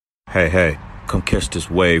Hey, come catch this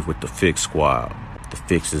wave with the Fixx squad. The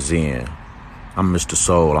Fixx is in. I'm Mr.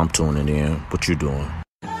 Soul, I'm tuning in. What you doing?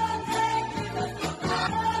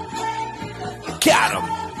 Got him!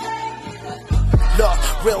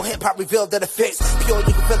 Look, real hip-hop revealed that a Fixx. Pure,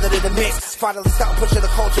 you can feel it in the mix. Finally start pushing the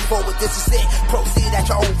culture forward, this is it. Proceed at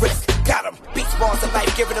your own risk. Got him! Beats, bars, and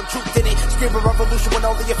life, giving them truth in it. Screaming revolution when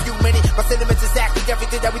only a few minutes. My sentiments exactly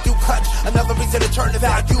everything that we do clutch. Another reason to turn the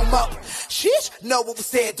volume up. Sheesh, know what we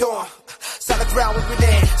stand on. Solid ground when we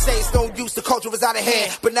land. Say it's no use, the culture is out of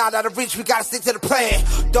hand. But not out of reach, we gotta stick to the plan.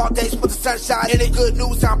 Dark days with the sunshine, and it good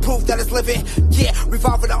news, I'm proof that it's living. Yeah,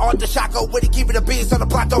 revolving the art, the shotgun, with it, keeping the beats on the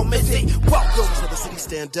block, don't miss it. Welcome to the city,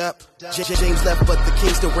 stand up. James left, but the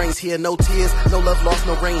king still reigns here. No tears, no love lost,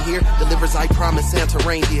 no rain here. Delivers, I promise, Santa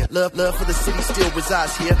rain here. Love for the city still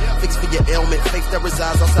resides here. Fix for your ailment, faith that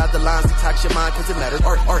resides outside the lines. Detox your mind, cause it matters.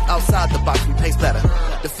 Art outside the box, we paint better.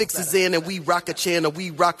 The Fixx is in, and we rock a channel. We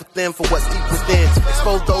rock with them for what's deep within.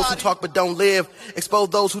 Expose those who talk but don't live. Expose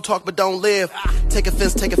those who talk but don't live. Take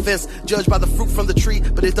offense, judge by the fruit from the tree.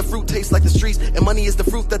 But if the fruit tastes like the streets, and money is the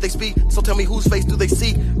fruit that they speak, so tell me whose face do they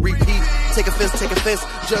seek? Repeat, take offense,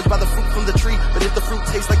 judge by the fruit from the tree. But if the fruit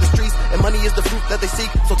tastes like the streets, and money is the fruit that they seek,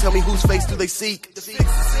 so tell me whose face do they seek? The Fixx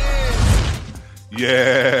is in.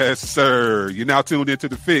 Yes, sir. You're now tuned into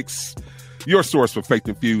The Fixx, your source for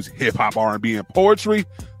faith-infused hip-hop, R&B, and poetry,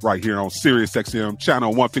 right here on Sirius XM,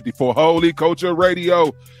 channel 154, Holy Culture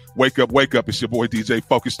Radio. Wake up. It's your boy DJ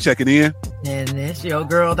Focus checking in. And it's your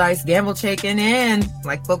girl Dice Gamble checking in.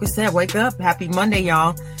 Like Focus said, wake up. Happy Monday,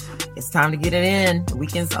 y'all. It's time to get it in. The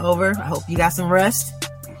weekend's over. I hope you got some rest.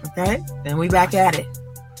 Okay? And we back at it.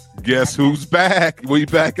 Guess who's back? We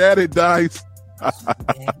back at it, Dice.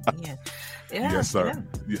 Yeah, yes, sir.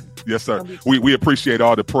 Yeah. Yes, sir. We appreciate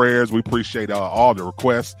all the prayers. We appreciate all the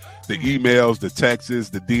requests, the emails, the texts,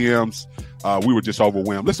 the DMs. We were just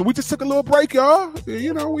overwhelmed. Listen, we just took a little break, y'all.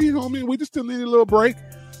 We just took a little break.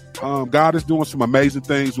 God is doing some amazing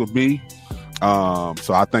things with me.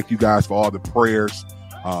 So I thank you guys for all the prayers.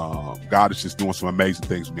 God is just doing some amazing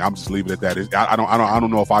things with me. I'm just leaving it at that. I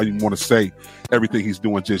don't know if I even want to say everything he's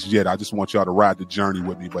doing just yet. I just want y'all to ride the journey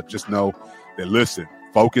with me, but just know that, listen,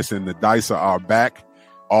 Focus and the Dice are back.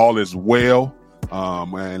 All is well.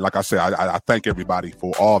 And like I said, I thank everybody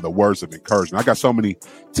for all the words of encouragement. I got so many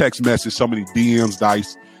text messages, so many DMs,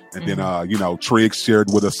 Dice. And then, Triggs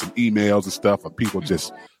shared with us some emails and stuff of people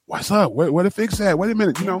just, what's up? Where the Fixx at? Wait a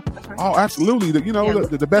minute. Oh, absolutely.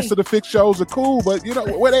 The best of the Fixx shows are cool, but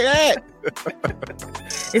where they at?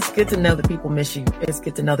 It's good to know that people miss you. It's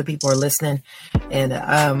good to know that people are listening. And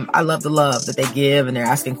I love the love that they give, and they're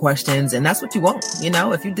asking questions. And that's what you want.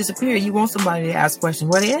 If you disappear, you want somebody to ask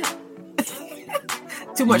questions. Where they at?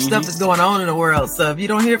 Too much stuff is going on in the world. So if you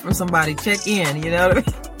don't hear from somebody, check in.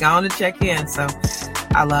 Go on to check in. So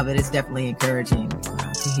I love it. It's definitely encouraging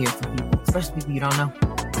to hear from people, especially people you don't know.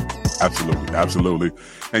 Absolutely.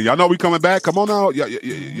 And y'all know we coming back. Come on out. Yeah,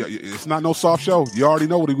 it's not no soft show. You already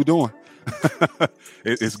know what we doing.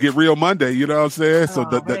 It's Get Real Monday, you know what I'm saying? So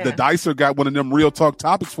the Dicer got one of them real talk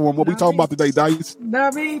topics for him. What we talking about today, Dice?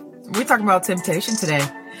 We're talking about temptation today.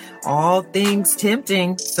 All things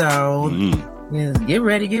tempting. So get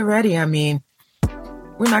ready. I mean,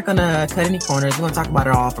 we're not going to cut any corners. We're going to talk about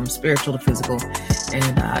it all, from spiritual to physical.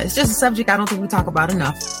 And it's just a subject I don't think we talk about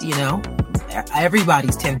enough,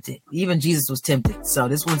 Everybody's tempted. Even Jesus was tempted. So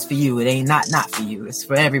this one's for you. It ain't not for you. It's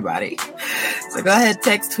for everybody. So go ahead,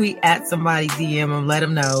 text, tweet at somebody, DM them, let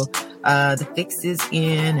them know the Fixx is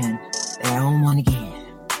in, and they're on one again.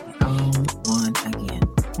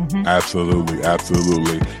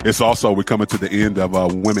 Absolutely. It's also, we're coming to the end of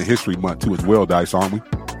Women History Month too as well, Dice, aren't we?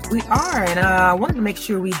 We are. And I wanted to make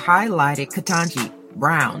sure we highlighted Ketanji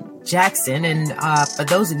Brown Jackson. And for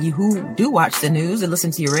those of you who do watch the news and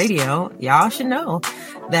listen to your radio, y'all should know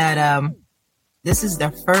that this is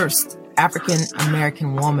the first African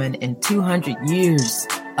American woman in 200 years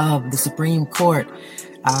of the Supreme Court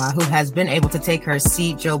who has been able to take her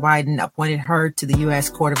seat. Joe Biden appointed her to the U.S.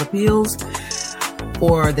 Court of Appeals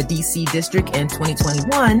for the D.C. District in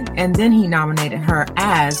 2021, and then he nominated her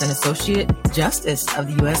as an Associate Justice of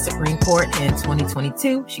the U.S. Supreme Court in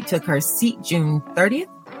 2022. She took her seat June 30th,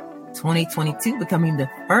 2022, becoming the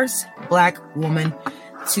first Black woman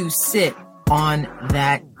to sit on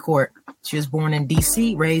that court. She was born in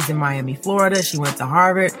D.C., raised in Miami, Florida. She went to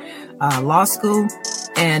Harvard Law School,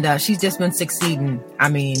 and she's just been succeeding,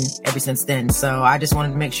 ever since then. So I just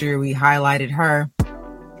wanted to make sure we highlighted her,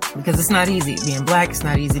 because it's not easy being Black. It's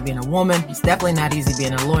not easy being a woman. It's definitely not easy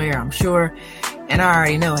being a lawyer, I'm sure. And I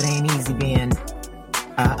already know it ain't easy being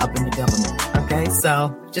up in the government. Okay,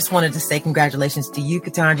 so just wanted to say congratulations to you,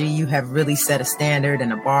 Ketanji. You have really set a standard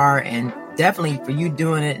and a bar, and definitely for you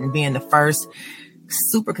doing it and being the first,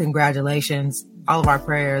 super congratulations. All of our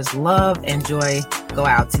prayers, love, and joy go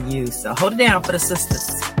out to you. So hold it down for the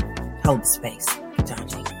sisters. Hold the space,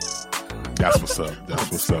 Ketanji. That's what's up. That's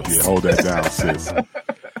what's up. Yeah, hold that down, sis.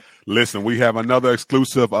 Listen, we have another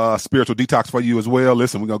exclusive spiritual detox for you as well.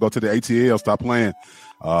 Listen, we're going to go to the ATL, stop playing,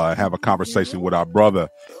 have a conversation with our brother,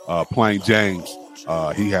 Plain James.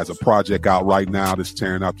 He has a project out right now that's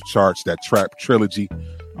tearing out the charts, that Trap Trilogy.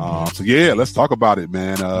 So, yeah, let's talk about it,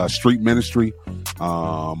 man. Street ministry,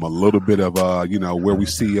 a little bit of, where we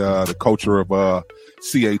see the culture of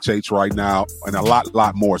CHH right now, and a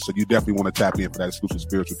lot more. So you definitely want to tap in for that exclusive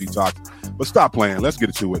spiritual detox. But stop playing. Let's get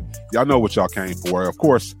into it. Y'all know what y'all came for. Of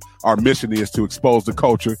course, our mission is to expose the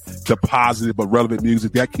culture to positive but relevant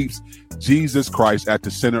music that keeps Jesus Christ at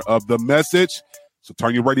the center of the message. So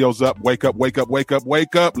turn your radios up. Wake up, wake up, wake up,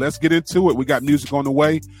 wake up. Let's get into it. We got music on the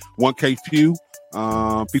way. 1K Few,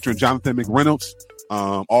 featuring Jonathan McReynolds.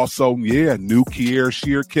 Also, new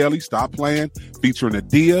Sheer Kelly, Stop Playing, featuring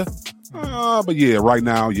Adia. But yeah, right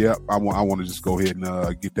now, I want to just go ahead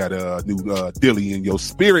and get that new Dilly in your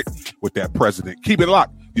spirit with that president. Keep it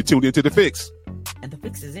locked. You tuned into The Fixx. And The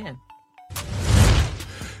Fixx is in.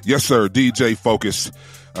 Yes, sir. DJ Focus.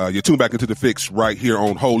 You tune back into The Fixx right here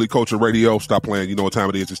on Holy Culture Radio. Stop playing. You know what time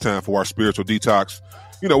it is. It's time for our spiritual detox.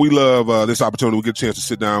 You know, we love this opportunity. We get a chance to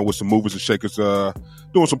sit down with some movers and shakers,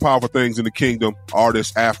 doing some powerful things in the kingdom.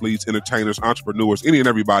 Artists, athletes, entertainers, entrepreneurs, any and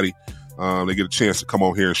everybody. They get a chance to come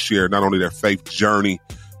on here and share not only their faith journey,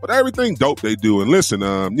 but everything dope they do. And listen,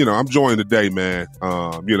 I'm joined today, man.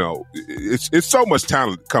 It's so much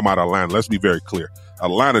talent come out of Atlanta. Let's be very clear.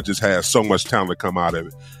 Atlanta just has so much talent to come out of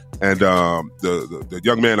it. And the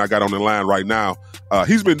young man I got on the line right now,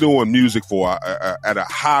 he's been doing music at a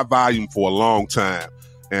high volume for a long time.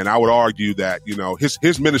 And I would argue that,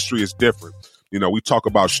 his ministry is different. We talk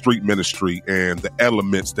about street ministry and the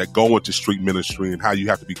elements that go into street ministry and how you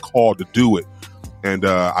have to be called to do it. And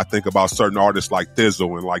I think about certain artists like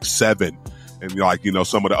Thizzle and like Seven and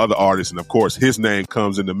some of the other artists. And of course, his name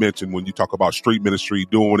comes into mention when you talk about street ministry,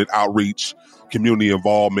 doing it, outreach, community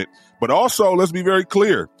involvement. But also, let's be very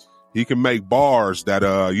clear. He can make bars that,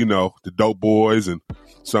 the dope boys and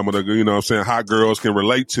some of the, hot girls can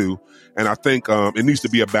relate to. And I think it needs to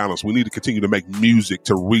be a balance. We need to continue to make music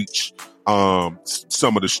to reach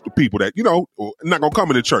some of the people that, not going to come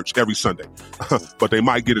into church every Sunday, but they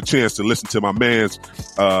might get a chance to listen to my man's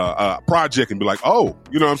project and be like, oh,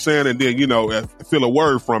 and then, feel a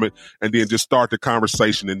word from it and then just start the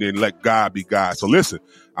conversation and then let God be God. So listen,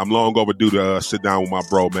 I'm long overdue to sit down with my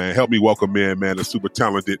bro, man. Help me welcome in, man, the super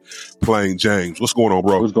talented Plain James. What's going on,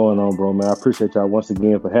 bro? What's going on, bro, man? I appreciate y'all once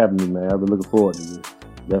again for having me, man. I've been looking forward to this.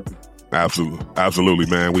 Definitely. Absolutely,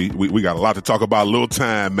 man. We got a lot to talk about, a little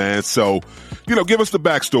time, man. So, give us the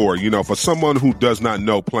backstory, for someone who does not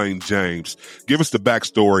know Plain James, give us the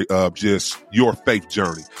backstory of just your faith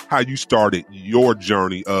journey, how you started your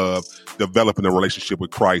journey of developing a relationship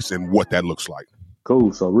with Christ and what that looks like.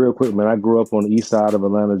 Cool. So real quick, man, I grew up on the east side of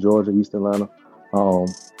Atlanta, Georgia, East Atlanta.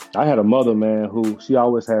 I had a mother, man, who she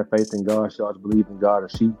always had faith in God. She always believed in God,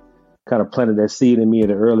 and she kind of planted that seed in me at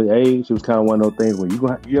an early age. It was kind of one of those things where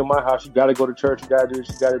you're in my house, you got to go to church, you got to do this,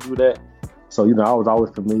 you got to do that. So, I was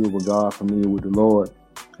always familiar with God, familiar with the Lord.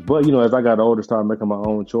 But, as I got older, started making my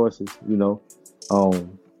own choices,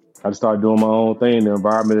 I just started doing my own thing. The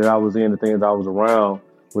environment that I was in, the things I was around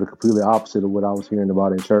were completely opposite of what I was hearing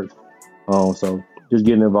about in church. So just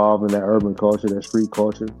getting involved in that urban culture, that street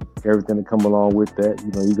culture, everything that come along with that.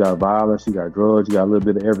 You got violence, you got drugs, you got a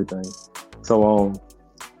little bit of everything. So,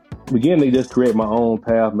 beginning to just create my own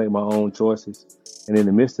path, make my own choices. And in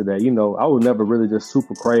the midst of that, I was never really just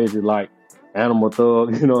super crazy like Animal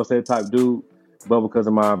Thug, type dude. But because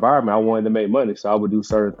of my environment, I wanted to make money. So I would do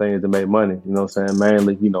certain things to make money,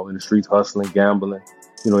 mainly, in the streets, hustling, gambling,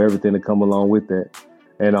 everything that come along with that.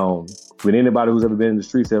 And with anybody who's ever been in the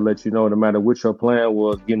streets, they'll let you know no matter what your plan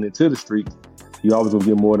was getting into the streets, you always gonna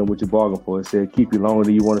get more than what you bargained for. It said keep you longer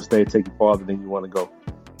than you want to stay, take you farther than you want to go.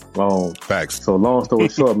 Facts. So long story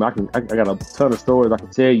short, man, I got a ton of stories I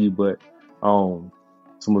can tell you, but some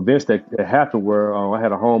events that happened where I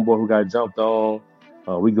had a homeboy who got jumped on.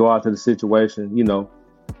 We go out to the situation,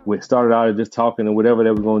 we started out just talking and whatever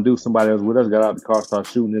they were going to do, somebody else with us got out of the car,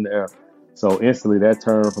 started shooting in the air. So instantly that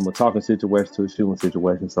turned from a talking situation to a shooting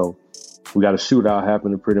situation. So we got a shootout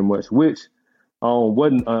happening pretty much, which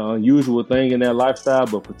wasn't an unusual thing in that lifestyle,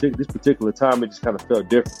 but this particular time, it just kind of felt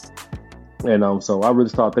different. And so I really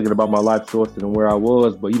started thinking about my life choices and where I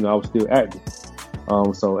was, but, I was still active.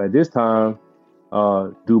 So at this time,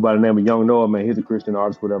 dude by the name of Young Noah, man, he's a Christian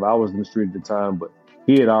artist, whatever. I was in the street at the time, but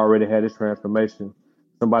he had already had his transformation.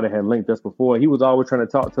 Somebody had linked us before. He was always trying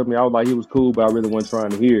to talk to me. I was like, he was cool, but I really wasn't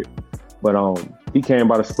trying to hear it. But he came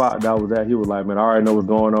by the spot that I was at. He was like, man, I already know what's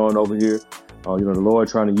going on over here. The Lord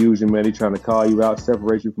trying to use you, man. He trying to call you out,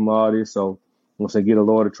 separate you from all this. So once I get the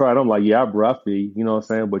Lord to try it, I'm like, yeah, bro, I feel you. You know what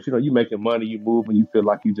I'm saying? But, you making money, you move, and you feel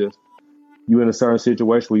like you in a certain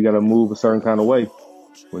situation where you got to move a certain kind of way.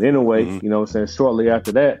 But anyway, you know what I'm saying? Shortly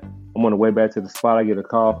after that, I'm on the way back to the spot. I get a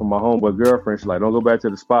call from my homeboy girlfriend. She's like, don't go back to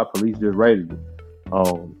the spot. Police just raided you.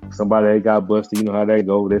 Somebody got busted. You know how they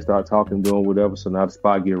go. They start talking, doing whatever. So now the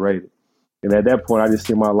spot get raided. And at that point, I just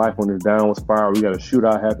see my life on this downward spiral. We got a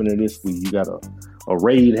shootout happening this week. You got a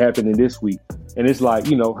raid happening this week. And it's like,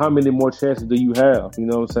 how many more chances do you have? You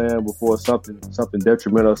know what I'm saying? Before something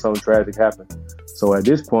detrimental or something tragic happens. So at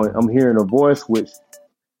this point, I'm hearing a voice, which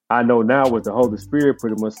I know now with the Holy Spirit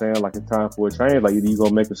pretty much saying like it's time for a change. Like either you're going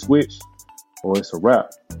to make a switch or it's a wrap.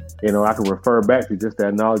 I can refer back to just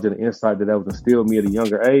that knowledge and the insight that was instilled in me at a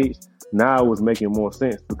younger age. Now it was making more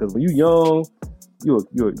sense because when you're young, you're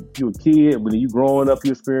a kid, but then you growing up,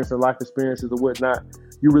 you experiencing life experiences or whatnot,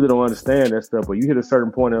 you really don't understand that stuff. But you hit a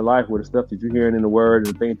certain point in life where the stuff that you're hearing in the Word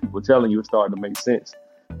and the things people are telling you is starting to make sense.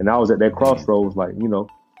 And I was at that crossroads, like,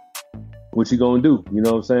 what you gonna do? You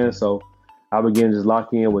know what I'm saying? So I began to just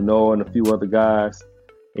lock in with Noah and a few other guys.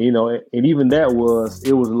 And, and even that it was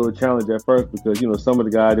a little challenge at first because, some of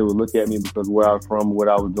the guys, they would look at me because of where I was from and what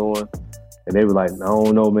I was doing. And they were like, I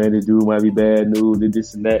don't know, man, this dude might be bad news, did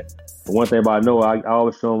this and that. But one thing about Noah, I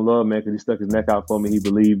always show him love, man, because he stuck his neck out for me. He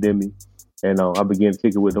believed in me. And I began to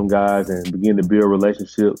kick it with them guys and begin to build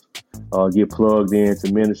relationships, get plugged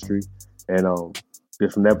into ministry. And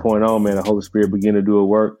just from that point on, man, the Holy Spirit began to do a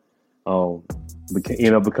work.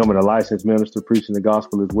 End up becoming a licensed minister, preaching the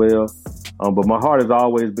gospel as well. But my heart has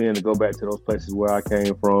always been to go back to those places where I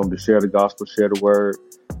came from, to share the gospel, share the word.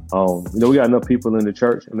 We got enough people in the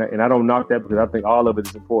church, and I don't knock that because I think all of it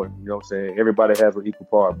is important. You know what I'm saying? Everybody has an equal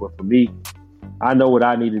part. But for me, I know what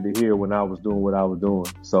I needed to hear when I was doing what I was doing.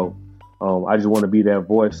 So I just want to be that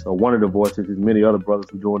voice, or one of the voices. There's many other brothers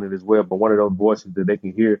who are doing it as well, but one of those voices that they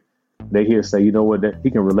can hear. They hear say, you know what, that he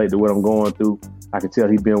can relate to what I'm going through. I can tell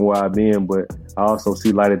he's been where I've been, but I also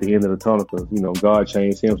see light at the end of the tunnel because, God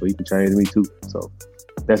changed him, so he can change me too. So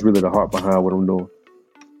that's really the heart behind what I'm doing.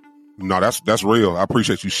 No, that's real. I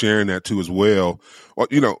appreciate you sharing that too as well. Well,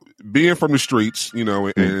 being from the streets,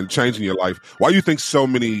 and changing your life. Why do you think so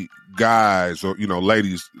many guys or,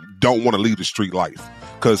 ladies don't want to lead the street life?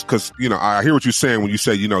 Because I hear what you're saying when you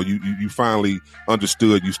say, you finally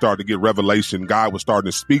understood, you started to get revelation, God was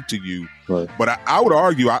starting to speak to you. Right. But I would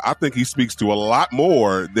argue, I think he speaks to a lot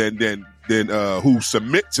more than who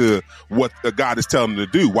submit to what God is telling them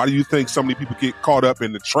to do. Why do you think so many people get caught up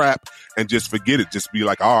in the trap and just forget it? Just be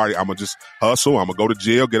like, all right, I'm going to just hustle. I'm going to go to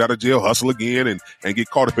jail, get out of jail, hustle again, and get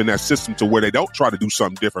caught up in that system to where they don't try to do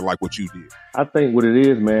something different like what you did. I think what it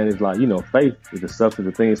is, man, is like, faith is the substance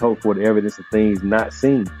of things hoped for, the evidence of things not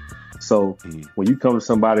seen. So when you come to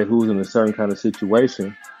somebody who's in a certain kind of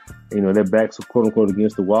situation, their backs are quote unquote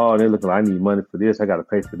against the wall, and they're looking like, I need money for this, I got to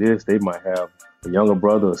pay for this. They might have a younger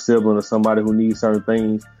brother, a sibling, or somebody who needs certain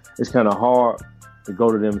things. It's kind of hard to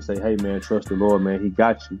go to them and say, hey, man, trust the Lord, man, he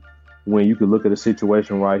got you. When you can look at a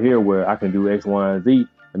situation right here where I can do X, Y, and Z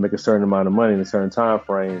and make a certain amount of money in a certain time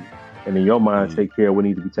frame, and in your mind, take care of what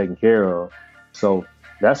needs to be taken care of. So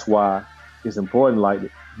that's why it's important. Like,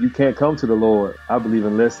 you can't come to the Lord, I believe,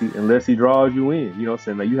 unless he draws you in. You know what I'm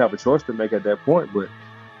saying? Now, you have a choice to make at that point, but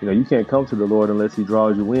you can't come to the Lord unless he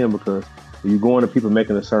draws you in, because when you're going to people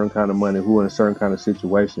making a certain kind of money who are in certain kind of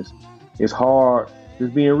situations, it's hard.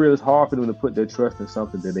 Just being real, it's hard for them to put their trust in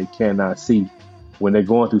something that they cannot see when they're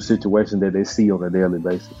going through situations that they see on a daily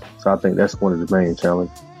basis. So I think that's one of the main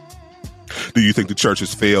challenges. Do you think the church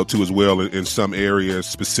has failed too as well in some areas,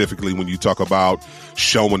 specifically when you talk about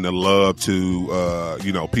showing the love to,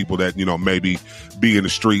 people that, maybe be in the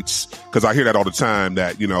streets? Because I hear that all the time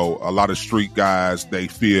that, a lot of street guys, they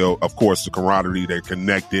feel, of course, the camaraderie, they're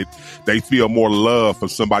connected. They feel more love from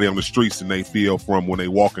somebody on the streets than they feel from when they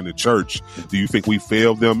walk in the church. Do you think we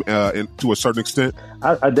failed them to a certain extent?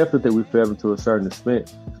 I definitely think we failed them to a certain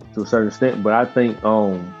extent, but I think,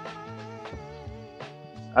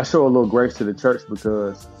 I show a little grace to the church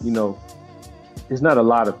because, it's not a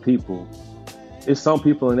lot of people. It's some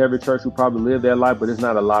people in every church who probably live their life, but it's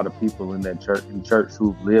not a lot of people in that church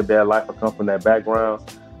who've lived their life or come from that background.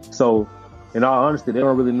 So, in all honesty, they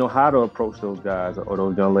don't really know how to approach those guys or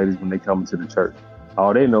those young ladies when they come into the church.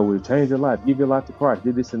 All they know is change your life, give your life to Christ,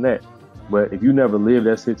 do this and that. But if you never lived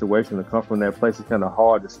that situation or come from that place, it's kind of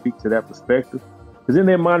hard to speak to that perspective. Because in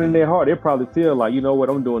their mind and their heart, they probably feel like, you know what,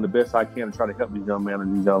 I'm doing the best I can to try to help these young men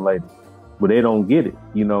and these young ladies. But they don't get it,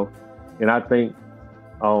 you know. And I think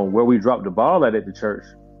where we drop the ball at the church,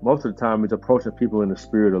 most of the time is approaching people in the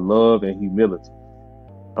spirit of love and humility.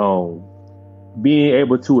 Being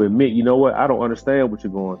able to admit, you know what, I don't understand what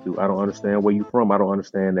you're going through. I don't understand where you're from. I don't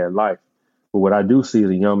understand that life. But what I do see is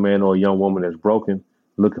a young man or a young woman that's broken,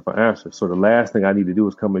 looking for answers. So the last thing I need to do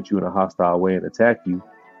is come at you in a hostile way and attack you.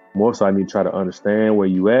 More so I need to try to understand where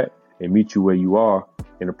you at and meet you where you are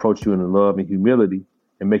and approach you in love and humility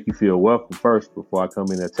and make you feel welcome first before I come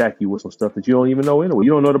in and attack you with some stuff that you don't even know anyway.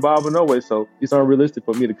 You don't know the Bible no way, so it's unrealistic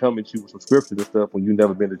for me to come at you with some scriptures and stuff when you've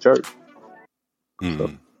never been to church.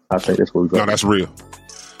 So I think that's what we got. No, that's real.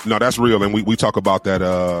 No, that's real. And we talk about that,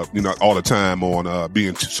 all the time on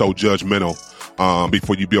being so judgmental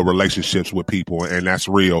before you build relationships with people. And that's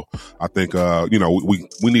real. I think,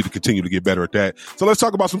 we need to continue to get better at that. So let's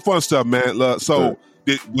talk about some fun stuff, man. So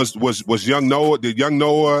was young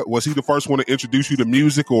Noah, was he the first one to introduce you to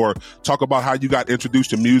music, or talk about how you got introduced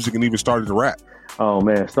to music and even started to rap? Oh,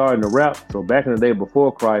 man, starting to rap. So back in the day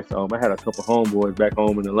before Christ, I had a couple homeboys back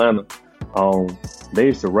home in Atlanta. They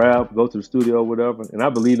used to rap, go to the studio, whatever, and I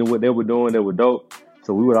believed in what they were doing. They were dope.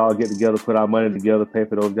 So we would all get together, put our money together, pay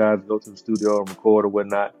for those guys to go to the studio and record or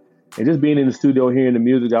whatnot. And just being in the studio, hearing the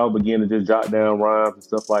music, I would begin to just jot down rhymes and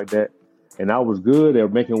stuff like that. And I was good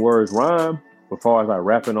at making words rhyme. But as far as like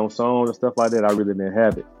rapping on songs and stuff like that, I really didn't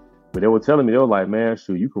have it. But they were telling me, they were like, man,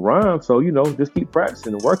 shoot, you can rhyme. So, just keep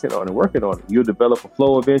practicing and working on it. You'll develop a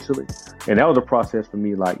flow eventually. And that was a process for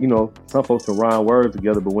me. Like, some folks can rhyme words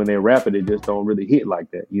together, but when they rap it, just don't really hit like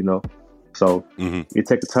that, So it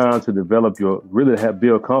takes time to develop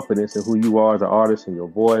build confidence in who you are as an artist and your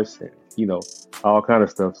voice and, all kind of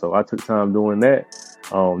stuff. So I took time doing that.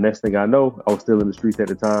 Next thing I know, I was still in the streets at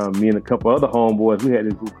the time. Me and a couple other homeboys, we had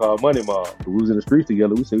this group called Money Mob. We was in the streets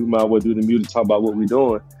together. We said we might as well do the music, talk about what we're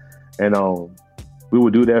doing. And we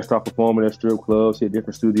would do that, start performing at strip clubs, hit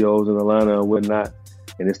different studios in Atlanta and whatnot.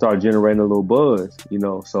 And it started generating a little buzz,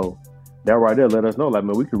 So that right there let us know, like,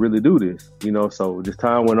 man, we could really do this, So just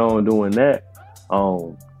time went on doing that.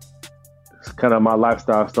 Kind of my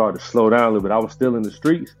lifestyle started to slow down a little bit. I was still in the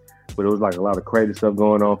streets, but it was like a lot of crazy stuff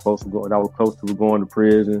going on. Folks that I was close to were going to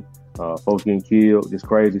prison, folks getting killed, just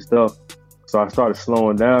crazy stuff. So I started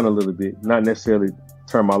slowing down a little bit, not necessarily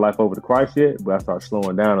turn my life over to Christ yet, but I started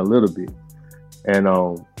slowing down a little bit. And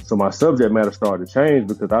so my subject matter started to change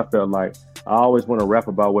because I felt like I always want to rap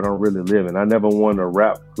about what I'm really living. I never wanted to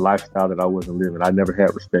rap lifestyle that I wasn't living. I never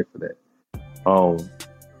had respect for that.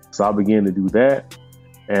 So I began to do that.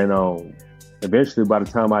 And eventually, by the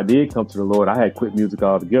time I did come to the Lord, I had quit music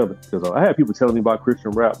altogether because I had people telling me about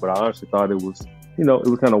Christian rap, but I honestly thought it was, it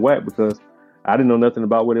was kind of whack because I didn't know nothing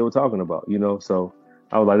about what they were talking about, So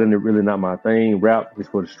I was like, that's really not my thing. Rap is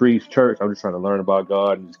for the streets, church. I'm just trying to learn about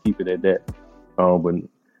God and just keep it at that. But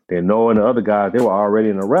then Noah and the other guys, they were already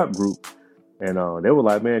in a rap group. And they were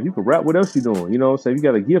like, man, if you can rap, what else you doing? So you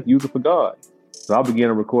got a gift, use it for God. So I began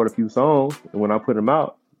to record a few songs. And when I put them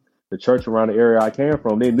out, the church around the area I came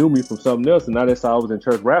from, they knew me from something else. And now they saw I was in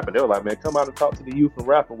church rapping. They were like, man, come out and talk to the youth and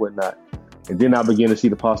rap and whatnot. And then I began to see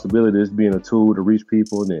the possibility of this being a tool to reach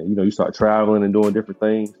people. And then, you start traveling and doing different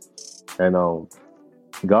things. And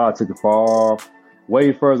God took it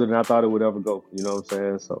way further than I thought it would ever go. You know what I'm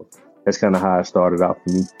saying? So that's kind of how it started out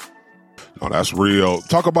for me. Oh, that's real.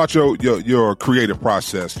 Talk about your creative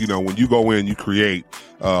process. When you go in, you create.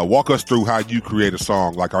 Walk us through how you create a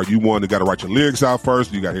song. Like, are you one that got to write your lyrics out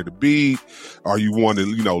first? You got to hear the beat. Are you one to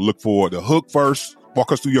look for the hook first?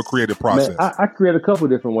 Walk us through your creative process. Man, I create a couple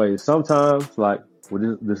different ways. Sometimes, like with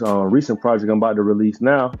this recent project I'm about to release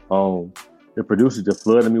now, the producers just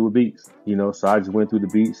flooded me with beats. So I just went through the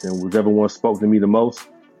beats and whichever one spoke to me the most,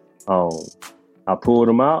 I pulled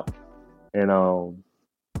them out and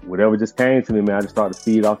whatever just came to me, man, I just started to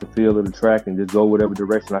feed off the feel of the track and just go whatever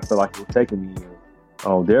direction I felt like it was taking me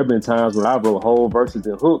in. There have been times when I wrote whole verses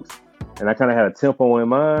and hooks, and I kind of had a tempo in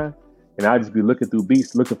mind, and I'd just be looking through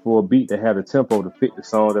beats, looking for a beat that had a tempo to fit the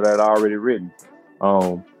song that I'd already written.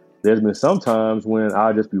 There's been some times when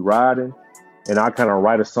I'll just be riding, and I kind of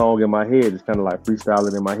write a song in my head, just kind of like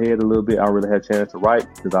freestyling in my head a little bit. I really had a chance to write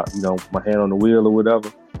because my hand on the wheel or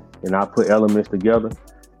whatever, and I put elements together.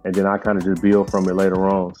 And then I kind of just build from it later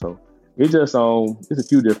on. So it's just it's a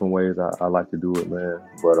few different ways I like to do it, man.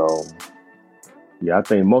 But yeah, I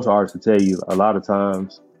think most artists will tell you a lot of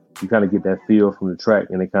times you kind of get that feel from the track,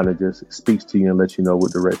 and it kind of just speaks to you and lets you know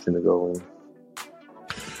what direction to go in.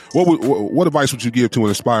 What advice would you give to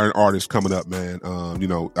an aspiring artist coming up, man?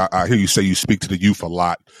 I hear you say you speak to the youth a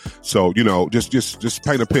lot. So, just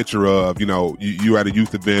paint a picture of, you at a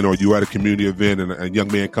youth event or you at a community event and a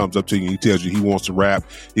young man comes up to you and he tells you he wants to rap.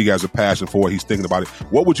 He has a passion for it. He's thinking about it.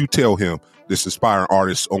 What would you tell him, this aspiring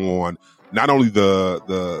artist, on not only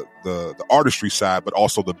the artistry side, but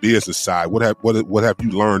also the business side? What have you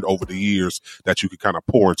learned over the years that you could kind of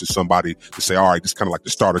pour into somebody to say, all right, this is kind of like the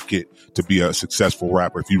starter kit to be a successful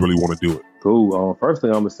rapper if you really want to do it? Cool. First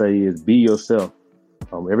thing I'm gonna say is be yourself.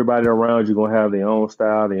 Everybody around you gonna have their own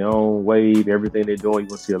style, their own wave, everything they're doing. You're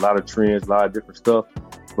gonna see a lot of trends, a lot of different stuff.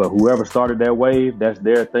 But whoever started that wave, that's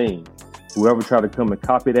their thing. Whoever tried to come and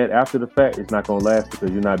copy that after the fact, it's not gonna last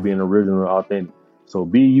because you're not being original or authentic. So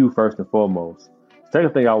be you first and foremost.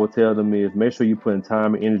 Second thing I would tell them is make sure you put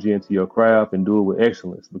time and energy into your craft and do it with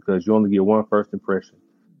excellence, because you only get one first impression.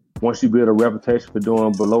 Once you build a reputation for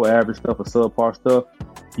doing below average stuff or subpar stuff,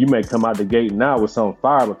 you may come out the gate now with some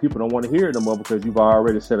fire, but people don't want to hear it no more because you've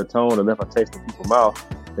already set a tone or left a taste in people's mouth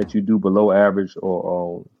that you do below average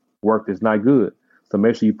or work that's not good. So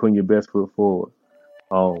make sure you put your best foot forward.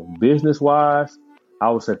 Business-wise, I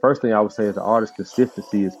would say first thing I would say is the artist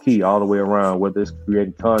consistency is key all the way around, whether it's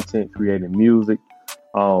creating content, creating music.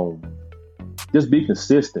 Just be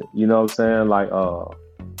consistent. You know what I'm saying?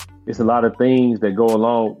 It's a lot of things that go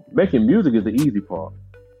along. Making music is the easy part.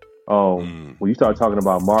 When you start talking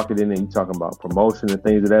about marketing and you talking about promotion and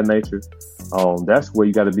things of that nature, that's where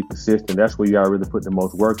you got to be consistent. That's where you got to really put the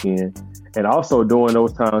most work in. And also during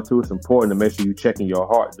those times too, it's important to make sure you're checking your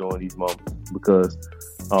heart during these moments, because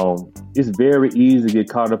it's very easy to get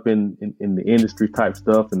caught up in the industry type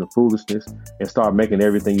stuff and the foolishness and start making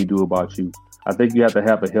everything you do about you. I think you have to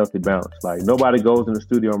have a healthy balance. Like, nobody goes in the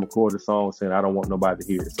studio and record a song saying, I don't want nobody to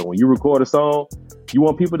hear it. So when you record a song, you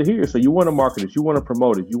want people to hear it. So you want to market it. You want to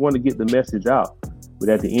promote it. You want to get the message out. But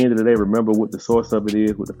at the end of the day, remember what the source of it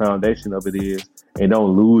is, what the foundation of it is, and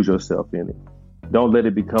don't lose yourself in it. Don't let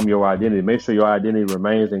it become your identity. Make sure your identity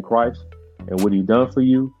remains in Christ and what He's done for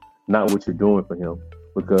you, not what you're doing for Him.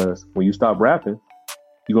 Because when you stop rapping,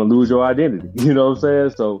 you're going to lose your identity. You know what I'm saying?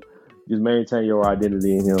 So just maintain your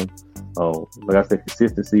identity in Him. Like I said,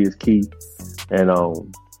 consistency is key. And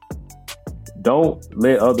don't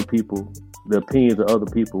let other people, the opinions of other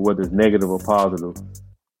people, whether it's negative or positive,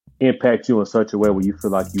 impact you in such a way where you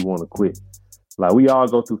feel like you want to quit. Like, we all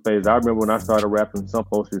go through phases. I remember when I started rapping, some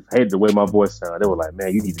folks just hated the way my voice sounded. They were like,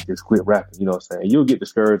 man, you need to just quit rapping. You know what I'm saying? And you'll get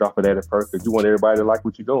discouraged off of that at first because you want everybody to like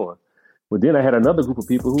what you're doing. But then I had another group of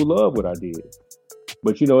people who love what I did.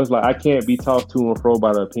 But, it's like I can't be tossed to and fro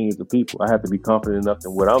by the opinions of people. I have to be confident enough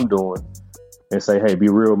in what I'm doing and say, hey, be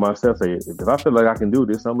real with myself. Say, if I feel like I can do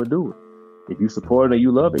this, I'm going to do it. If you support it and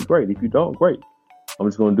you love it, great. If you don't, great. I'm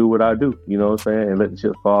just going to do what I do, you know what I'm saying? And let the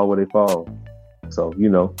chips fall where they fall. So,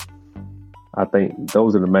 I think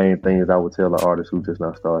those are the main things I would tell an artist who's just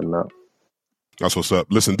not starting out. That's what's up.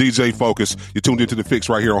 Listen, DJ Focus, you're tuned into The Fixx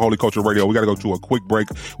right here on Holy Culture Radio. We got to go to a quick break.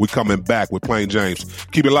 We're coming back with Plain James.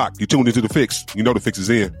 Keep it locked. You're tuned into The Fixx. You know The Fixx is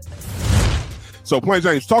in. So, Plain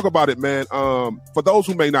James, talk about it, man. For those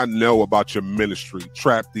who may not know about your ministry,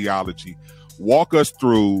 Trap Theology, walk us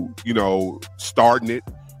through, starting it,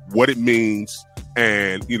 what it means,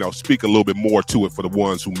 and, speak a little bit more to it for the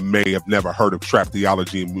ones who may have never heard of Trap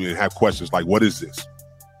Theology and have questions like, what is this?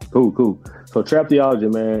 Cool. So Trap Theology,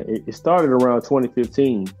 man, it started around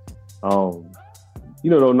 2015.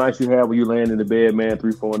 Those nights you have when you land in the bed, man,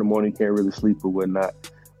 3-4 in the morning, you can't really sleep or whatnot.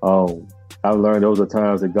 I learned those are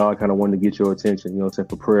times that God kind of wanted to get your attention,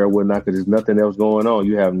 for prayer or whatnot, because there's nothing else going on.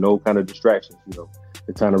 You have no kind of distractions, You're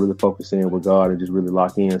trying to really focus in with God and just really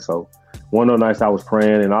lock in. So one of those nights I was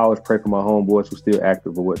praying, and I always pray for my homeboys who are still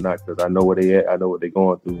active or whatnot, because I know where they at, I know what they're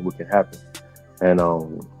going through and what can happen. And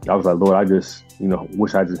I was like, Lord, I just,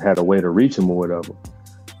 wish I just had a way to reach them or whatever.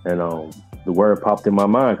 And the word popped in my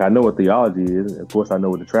mind. I know what theology is. Of course, I know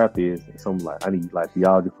what the trap is. So I'm like, I need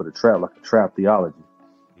theology for the trap, like a trap theology.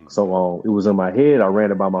 So it was in my head. I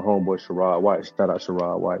ran it by my homeboy, Sherrod White. Shout out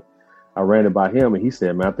Sherrod White. I ran it by him, and he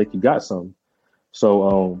said, man, I think you got something.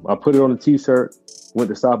 So I put it on a T-shirt, went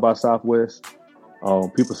to South by Southwest.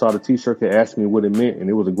 People saw the T-shirt, they asked me what it meant, and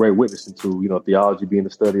it was a great witnessing to, theology being the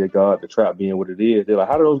study of God, the trap being what it is. They're like,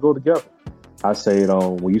 how do those go together? I say,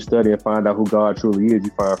 when you study and find out who God truly is,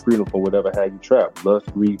 you find freedom from whatever had you trapped. Lust,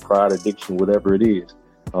 greed, pride, addiction, whatever it is.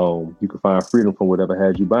 You can find freedom from whatever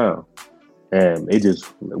had you bound. And it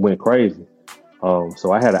just went crazy.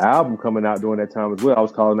 So I had an album coming out during that time as well. I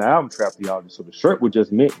was calling the album Trap Theology. So the shirt was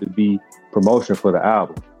just meant to be promotion for the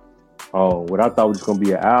album. What I thought was just going to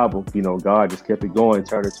be an album, God just kept it going,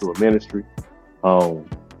 turned it to a ministry.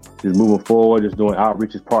 just moving forward, just doing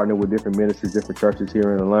outreaches, partnering with different ministries, different churches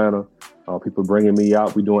here in Atlanta. People bringing me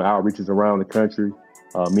out. We doing outreaches around the country.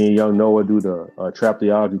 Me and Young Noah do the Trap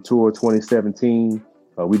Theology Tour 2017.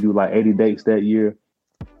 We do like 80 dates that year.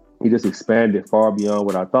 He just expanded far beyond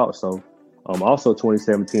what I thought. So also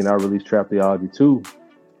 2017, I released Trap Theology 2,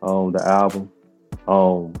 the album.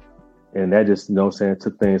 And that just,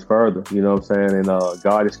 took things further, And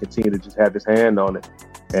God just continued to just have his hand on it.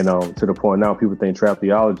 And to the point now, people think Trap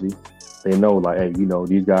Theology, they know like, hey,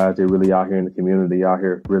 these guys, they're really out here in the community, out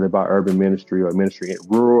here really about urban ministry or ministry,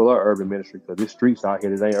 rural or urban ministry, because there's streets out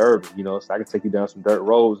here that ain't urban, So I can take you down some dirt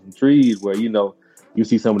roads and trees where, you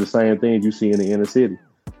see some of the same things you see in the inner city.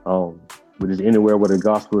 But just anywhere where the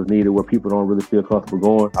gospel is needed, where people don't really feel comfortable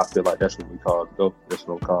going, I feel like that's what we called to go. That's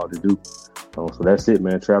what I'm called to do. So that's it,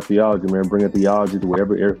 man. Trap Theology, man. Bringing theology to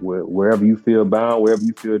wherever you feel bound, wherever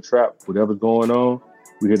you feel trapped, whatever's going on.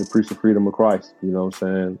 We're here to preach the freedom of Christ,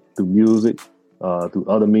 through music, through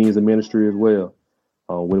other means of ministry as well.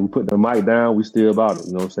 When we put the mic down, we still about it,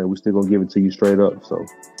 We still gonna give it to you straight up. So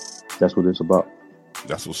that's what it's about.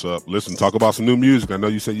 That's what's up. Listen, talk about some new music. I know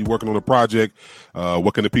you said you're working on a project.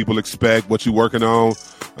 What can the people expect? What you working on?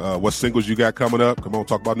 What singles you got coming up? Come on,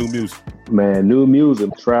 talk about new music. Man, new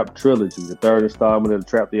music, Trap Trilogy. The third installment of the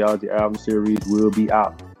Trap Theology album series will be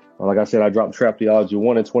out. Like I said, I dropped Trap Theology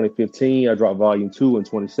 1 in 2015. I dropped Volume 2 in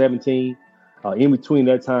 2017. In between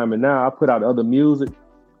that time and now, I put out other music.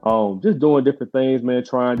 Just doing different things, man,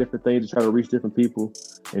 trying different things to try to reach different people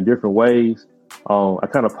in different ways. I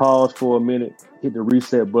kind of paused for a minute, hit the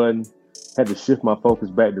reset button, had to shift my focus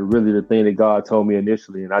back to really the thing that God told me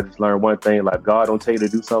initially. And I just learned one thing, like God don't tell you to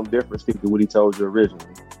do something different, stick to what he told you originally.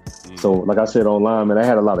 So like I said online, man, I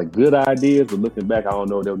had a lot of good ideas, but looking back, I don't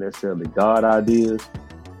know if they were necessarily God ideas.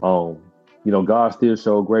 God still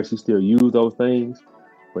showed grace. He still used those things.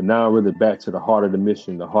 But now I'm really back to the heart of the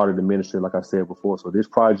mission, the heart of the ministry, like I said before. So this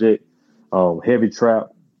project, heavy trap,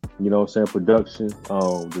 production,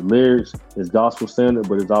 the lyrics is gospel centered,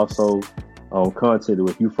 but it's also content that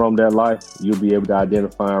if you're from that life, you'll be able to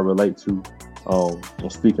identify and relate to. I'm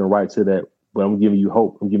speaking right to that, but I'm giving you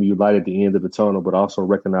hope. I'm giving you light at the end of the tunnel, but also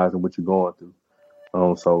recognizing what you're going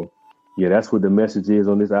through. So yeah, that's what the message is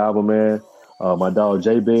on this album, man. My dog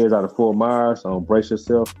Jay Bears out of Fort Myers, Brace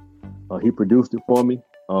Yourself. He produced it for me.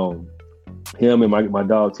 Him and my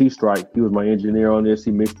dog T-Strike, he was my engineer on this.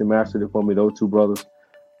 He mixed and mastered it for me, those two brothers.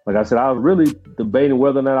 Like I said, I was really debating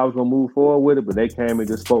whether or not I was going to move forward with it, but they came and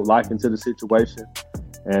just spoke life into the situation.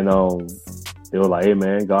 And they were like, hey,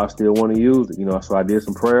 man, God still want to use it, So I did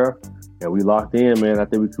some prayer, and we locked in, man. I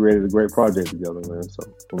think we created a great project together, man. So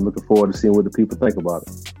I'm looking forward to seeing what the people think about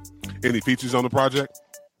it. Any features on the project?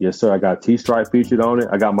 Yes, sir. I got T-Stripe featured on it.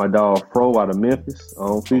 I got my dog Fro out of Memphis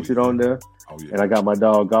featured on there. Oh, yeah. And I got my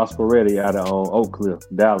dog Gospel Ready out of Oak Cliff,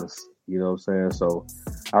 Dallas. You know what I'm saying? So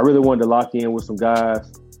I really wanted to lock in with some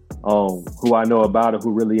guys who I know about it,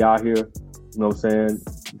 who really out here, you know what I'm saying,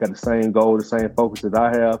 got the same goal, the same focus that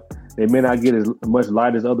I have. They may not get as much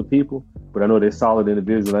light as other people, but I know they're solid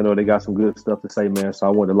individuals. I know they got some good stuff to say, man. So I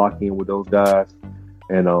wanted to lock in with those guys.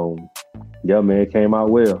 And yeah, man, it came out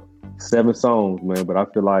well. 7 songs, man. But I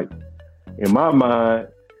feel like in my mind,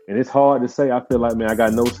 and it's hard to say, I feel like, man, I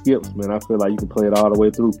got no skips, man. I feel like you can play it all the way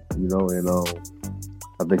through, and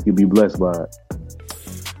I think you'll be blessed by it.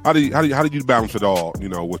 How do you balance it all?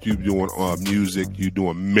 With you doing music, you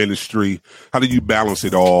doing ministry. How do you balance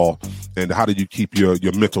it all, and how do you keep your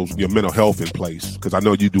mental health in place? Because I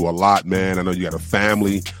know you do a lot, man. I know you got a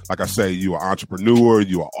family. Like I say, you are an entrepreneur,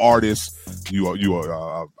 you are an artist, you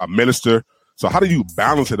are a minister. So how do you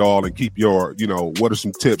balance it all and keep your, what are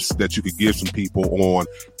some tips that you could give some people on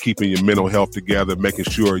keeping your mental health together, making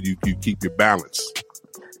sure you keep your balance?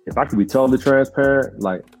 If I could be totally transparent,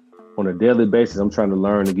 like, on a daily basis, I'm trying to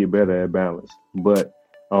learn to get better at balance. But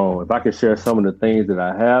if I could share some of the things that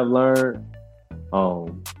I have learned,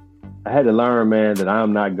 I had to learn, man, that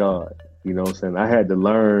I'm not God. You know what I'm saying? I had to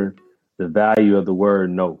learn the value of the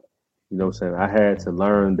word no. You know what I'm saying? I had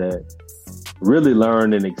to really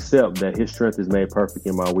learn and accept that his strength is made perfect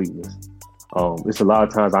in my weakness. It's a lot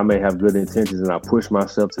of times I may have good intentions and I push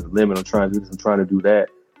myself to the limit. I'm trying to do this, I'm trying to do that.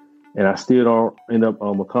 And I still don't end up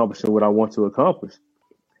accomplishing what I want to accomplish.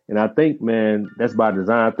 And I think, man, that's by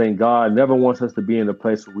design. I think God never wants us to be in a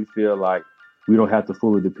place where we feel like we don't have to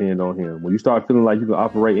fully depend on him. When you start feeling like you can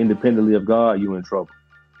operate independently of God, you're in trouble.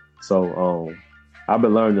 So I've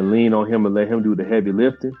been learning to lean on him and let him do the heavy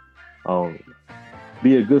lifting.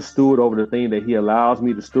 Be a good steward over the thing that he allows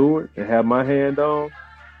me to steward and have my hand on.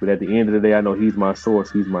 But at the end of the day, I know he's my source.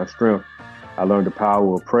 He's my strength. I learned the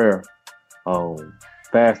power of prayer,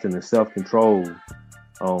 fasting and self-control,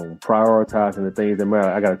 prioritizing the things that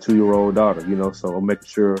matter. I got a 2-year-old daughter, you know, so I'm making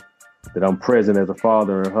sure that I'm present as a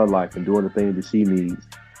father in her life and doing the things that she needs.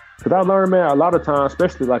 Because I learned, man, a lot of times,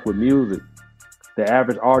 especially like with music, the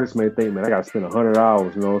average artist may think, man, I got to spend 100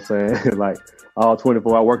 hours, you know what I'm saying? Like all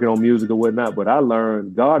 24 hours working on music or whatnot. But I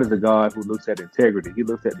learned God is a God who looks at integrity. He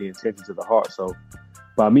looks at the intentions of the heart. So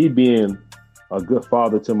by me being a good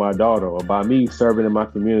father to my daughter, or by me serving in my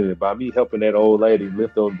community, by me helping that old lady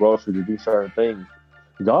lift those groceries to do certain things,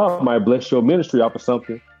 God might bless your ministry off of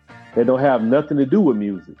something that don't have nothing to do with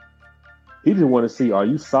music. He just want to see, are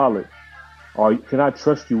you solid? Or can I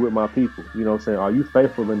trust you with my people? You know what I'm saying? Are you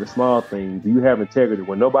faithful in the small things? Do you have integrity?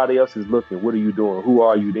 When nobody else is looking, what are you doing? Who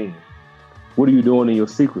are you then? What are you doing in your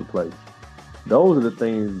secret place? Those are the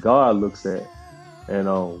things God looks at. And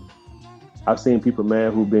I've seen people,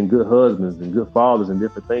 man, who've been good husbands and good fathers and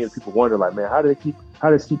different things. People wonder, like, man, how does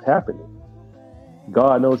this keep happening?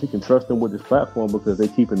 God knows he can trust them with his platform because they're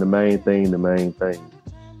keeping the main thing the main thing.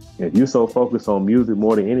 And if you're so focused on music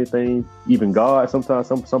more than anything, even God, sometimes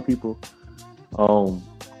some people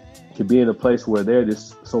can be in a place where they're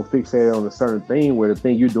just so fixated on a certain thing where the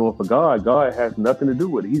thing you're doing for God has nothing to do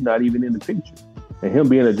with it. He's not even in the picture. And him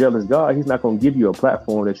being a jealous God, he's not going to give you a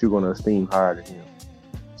platform that you're going to esteem higher than him.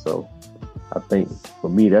 So I think for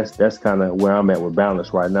me, that's kind of where I'm at with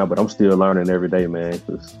balance right now. But I'm still learning every day, man,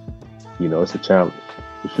 because, you know, it's a challenge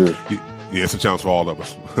for sure. Yeah, it's a challenge for all of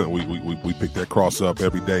us. we pick that cross up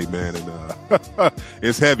every day, man, and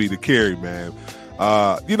it's heavy to carry, man.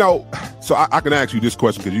 You know, so I can ask you this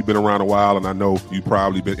question because you've been around a while, and I know you've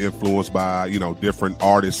probably been influenced by, you know, different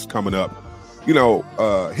artists coming up. You know,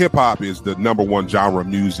 hip hop is the #1 genre of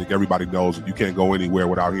music. Everybody knows it. You can't go anywhere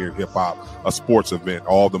without hearing hip hop, a sports event,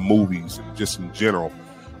 all the movies, and just in general.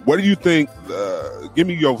 What do you think? Give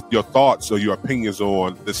me your thoughts or your opinions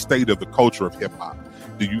on the state of the culture of hip hop.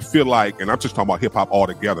 Do you feel like, and I'm just talking about hip hop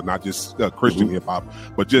altogether, not just Christian hip hop,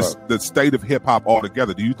 but just the state of hip hop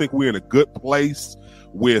altogether? Do you think we're in a good place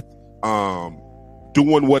with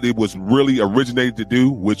doing what it was really originated to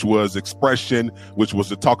do, which was expression, which was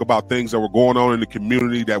to talk about things that were going on in the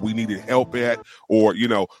community that we needed help at, or, you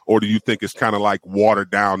know, or do you think it's kind of like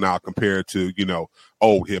watered down now compared to, you know,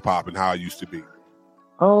 old hip hop and how it used to be?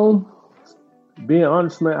 Being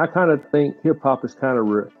honest, man, I kind of think hip hop is kind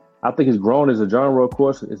of I think it's grown as a genre, of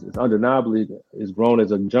course. It's undeniably it's grown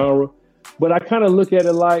as a genre. But I kind of look at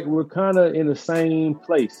it like we're kind of in the same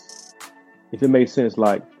place, if it makes sense.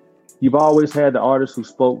 Like, you've always had the artists who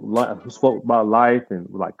spoke about life and,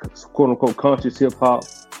 like, quote unquote conscious hip hop,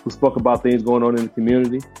 who spoke about things going on in the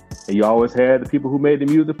community. And you always had the people who made the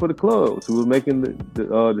music for the clubs, who were making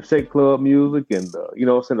the shake club music and you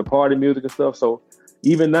know, the party music and stuff. So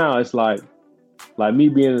even now, it's like me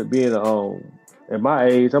being at my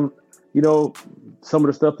age, I'm, you know, some of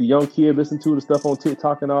the stuff the young kids listen to, the stuff on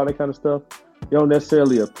TikTok and all that kind of stuff, they don't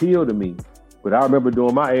necessarily appeal to me. But I remember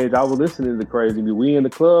during my age, I was listening to crazy music. We in the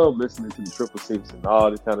club listening to the 666 and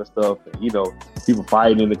all this kind of stuff. And, you know, people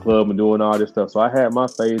fighting in the club and doing all this stuff. So I had my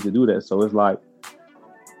phase to do that. So it's like,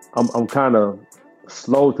 I'm kind of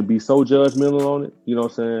slow to be so judgmental on it. You know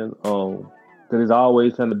what I'm saying? Because it's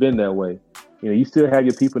always kind of been that way. You know, you still have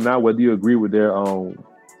your people now, whether you agree with their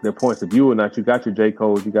points of view or not. You got your J.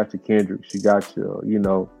 Cole's, you got your Kendricks, you got your, you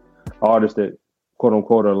know, artists that quote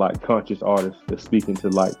unquote are like conscious artists that speak into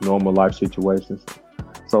like normal life situations.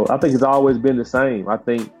 So I think it's always been the same. I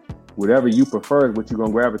think whatever you prefer is what you're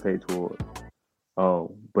gonna gravitate towards.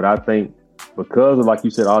 But I think because of, like you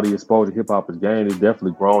said, all the exposure hip hop has gained, it's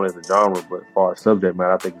definitely grown as a genre. But as far as subject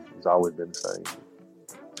matter, I think it's always been the same.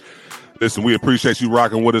 Listen, we appreciate you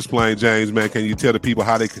rocking with us, Plain James, man. Can you tell the people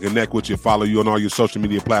how they can connect with you, follow you on all your social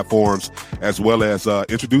media platforms, as well as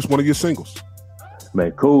introduce one of your singles?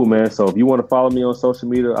 Man, cool, man. So if you want to follow me on social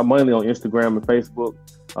media, I'm mainly on Instagram and Facebook.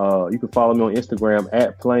 You can follow me on Instagram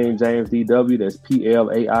at Plain James DW. That's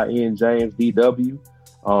PLAIN James DW.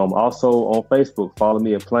 Also on Facebook, follow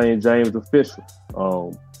me at Plain James Official.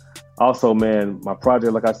 Also, man, my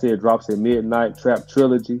project, like I said, drops at midnight. Trap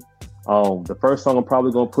Trilogy. The first song I'm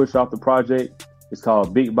probably gonna push off the project is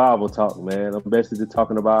called Big Bible Talk, man. I'm basically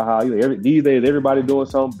talking about how, you know, these days everybody doing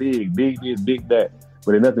something big this, big that,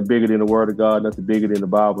 but there's nothing bigger than the Word of God, nothing bigger than the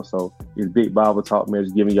Bible. So it's Big Bible Talk, man.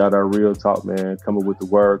 Just giving y'all that real talk, man. Coming with the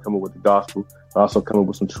Word, coming with the gospel, but also coming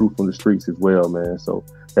with some truth from the streets as well, man. So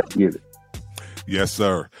let's get it. Yes,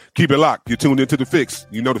 sir. Keep it locked. You're tuned into the Fixx.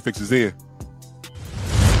 You know the Fixx is in.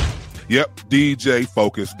 Yep, DJ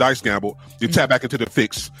Focus, Dice Gamble. You tap back into the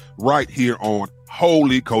Fixx right here on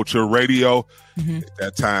Holy Culture Radio. It's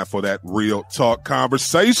that time for that real talk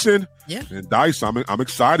conversation. Yeah. And Dice, I'm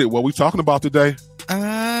excited. What are we talking about today?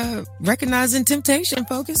 Recognizing temptation,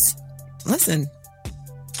 Focus. Listen,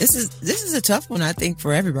 This is a tough one, I think,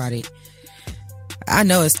 for everybody. I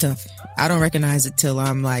know it's tough. I don't recognize it till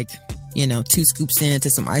I'm like, 2 scoops into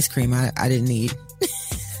some ice cream I didn't need.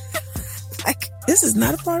 Like, this is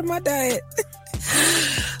not a part of my diet.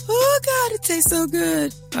 Oh God, it tastes so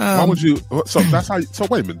good. Why would you? So that's how. So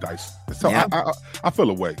wait a minute, Dice. So yeah. I feel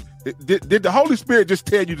a way. Did the Holy Spirit just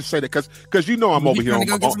tell you to say that? Because I'm over here.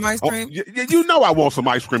 Go get some ice cream? I want some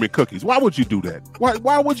ice cream and cookies. Why would you do that?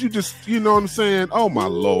 Why would you just? You know what I'm saying? Oh my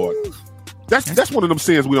Lord. That's one of them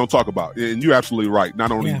sins we don't talk about. And you're absolutely right.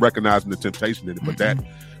 Not only recognizing the temptation in it, but that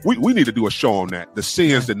we need to do a show on that. The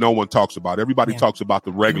sins that no one talks about. Everybody talks about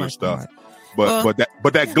the regular stuff. But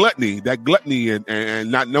that gluttony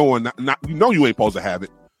and not knowing, you ain't supposed to have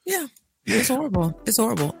it. Yeah. It's horrible. It's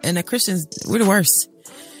horrible. And the Christians, we're the worst.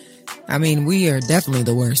 I mean, we are definitely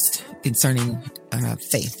the worst concerning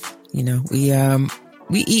faith. We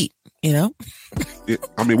eat.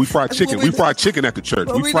 We fried chicken. We fried chicken at the church.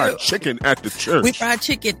 We fried chicken at the church. We fried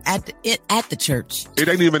chicken at the church. It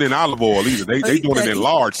ain't even in olive oil either. They doing it in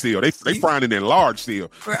large steel. They frying it in large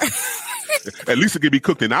steel. Right. At least it can be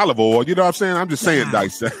cooked in olive oil. You know what I'm saying? I'm just saying,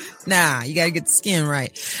 Dice. Nah, you got to get the skin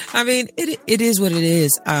right. I mean, it is what it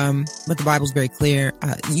is. But the Bible's very clear.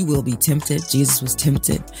 You will be tempted. Jesus was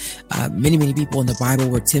tempted. Many, many people in the Bible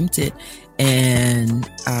were tempted. And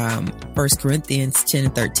 1 Corinthians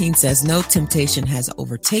 10:13 says, no temptation has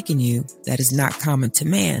overtaken you that is not common to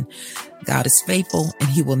man. God is faithful, and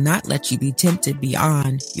he will not let you be tempted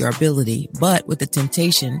beyond your ability. But with the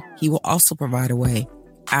temptation, he will also provide a way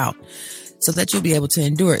out so that you'll be able to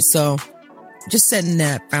endure it. So just setting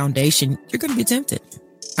that foundation, you're going to be tempted.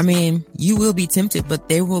 I mean, you will be tempted, but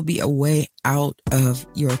there will be a way out of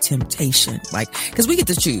your temptation. Like, because we get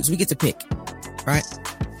to choose, we get to pick, right?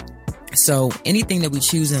 So anything that we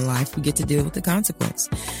choose in life, we get to deal with the consequence.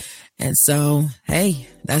 And so, hey,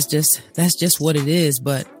 that's just what it is.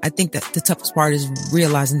 But I think that the toughest part is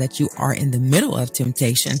realizing that you are in the middle of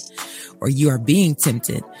temptation, or you are being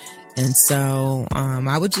tempted. And so,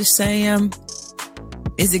 I would just say,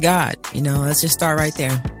 is it God? Let's just start right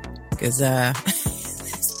there. Because,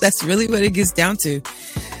 that's really what it gets down to.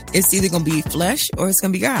 It's either going to be flesh or it's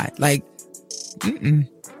going to be God. Like,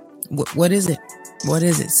 what is it? What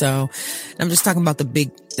is it? So I'm just talking about the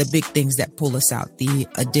big things that pull us out, the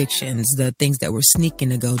addictions, the things that we're sneaking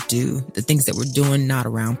to go do, the things that we're doing not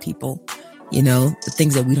around people, the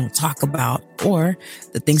things that we don't talk about, or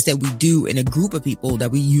the things that we do in a group of people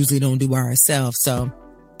that we usually don't do by ourselves. So,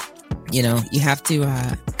 you have to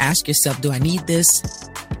ask yourself, do I need this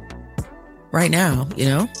right now?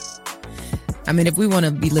 I mean, if we want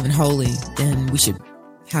to be living holy, then we should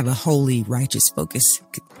have a holy, righteous focus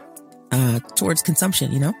towards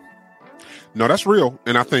consumption, No, that's real.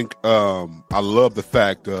 And I think I love the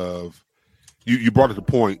fact of you brought it to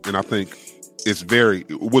point, and I think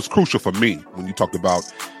it was crucial for me when you talked about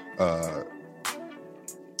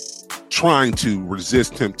trying to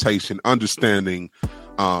resist temptation, understanding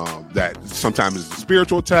that sometimes it's a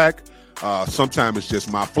spiritual attack. Sometimes it's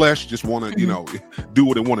just my flesh just want to, do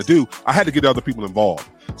what it want to do. I had to get other people involved.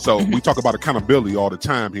 So we talk about accountability all the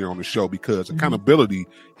time here on the show, because accountability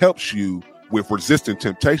helps you with resisting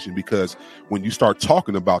temptation, because when you start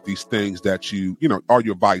talking about these things that you are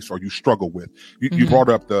your vice or you struggle with, you brought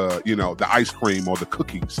up the ice cream or the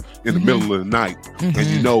cookies in the middle of the night, and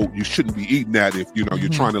you shouldn't be eating that if you're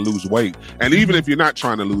trying to lose weight. And even if you're not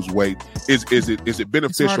trying to lose weight, is it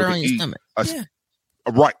beneficial to eat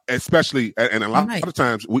right, especially, and a lot of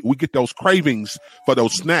times we get those cravings for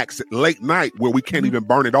those snacks late night where we can't even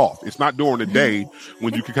burn it off. It's not during the day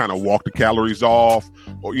when you can kind of walk the calories off,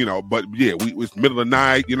 or but yeah, it's middle of the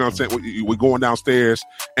night. You know what I'm saying? We're going downstairs,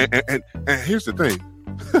 and here's the thing.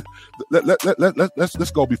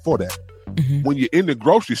 Let's go before that. When you're in the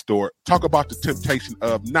grocery store, talk about the temptation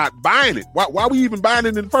of not buying it. Why are we even buying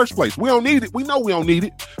it in the first place? We don't need it. We know we don't need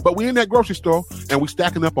it, but we're in that grocery store and we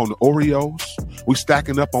stacking up on the Oreos. We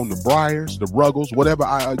stacking up on the Breyers, the Ruggles, whatever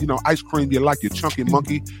ice cream you like, your Chunky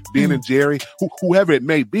Monkey, Ben and Jerry, whoever it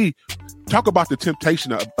may be. Talk about the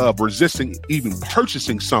temptation of resisting even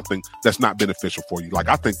purchasing something that's not beneficial for you. Like,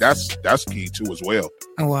 I think that's key too as well.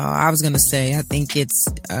 Well, I was going to say, I think it's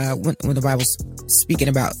when the Bible's speaking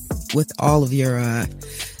about with all of your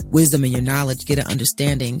wisdom and your knowledge, get an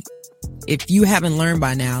understanding. If you haven't learned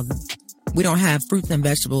by now, we don't have fruits and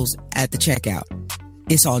vegetables at the checkout.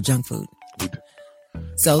 It's all junk food.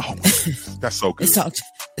 So that's so good.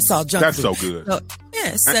 It's all junk That's food. so good. So,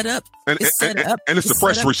 yeah, it's set up. And it's the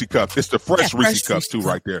fresh Reese cups. It's the fresh Reese cups too,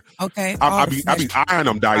 right there. Okay. I be eyeing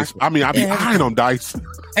them, Dice. I be eyeing them, Dice.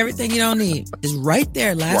 Everything you don't need is right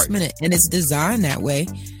there last minute. And it's designed that way.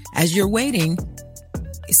 As you're waiting,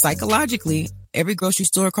 psychologically, every grocery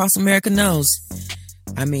store across America knows.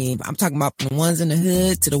 I mean, I'm talking about the ones in the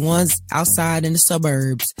hood to the ones outside in the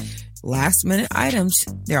suburbs. Last minute items,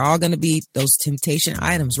 they're all going to be those temptation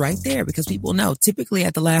items right there, because people know typically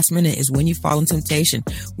at the last minute is when you fall in temptation.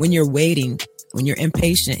 When you're waiting, when you're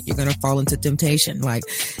impatient, you're going to fall into temptation. Like,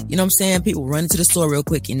 you know what I'm saying? People run into the store real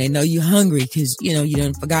quick and they know you're hungry because, you know, you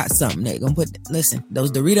done forgot something. They're going to listen,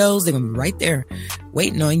 those Doritos, they're going to be right there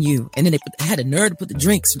waiting on you. And then they had a nerve to put the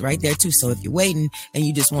drinks right there too. So if you're waiting and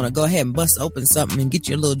you just want to go ahead and bust open something and get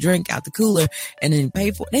your little drink out the cooler and then pay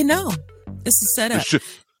for it, they know. This is set up.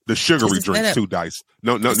 The sugary drinks too, Dice.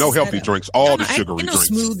 No healthy drinks. All the sugary drinks.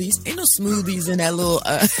 Ain't no smoothies in that little.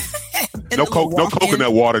 No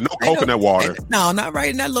coconut water. No coconut water. No, not right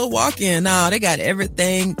in that little walk-in. No, they got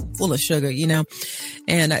everything full of sugar, you know.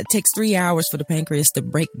 And it takes 3 hours for the pancreas to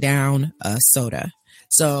break down soda.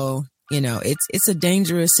 So, you know, it's a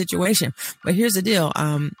dangerous situation. But here's the deal.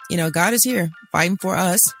 You know, God is here fighting for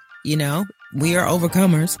us. You know, we are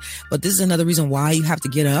overcomers, but this is another reason why you have to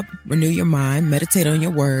get up, renew your mind, meditate on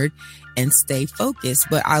your word, and stay focused.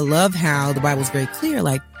 But I love how the Bible is very clear.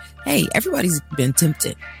 Like, hey, everybody's been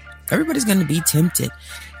tempted. Everybody's going to be tempted,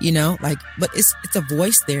 you know, like, but it's a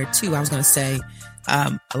voice there too. I was going to say,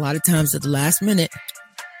 a lot of times at the last minute,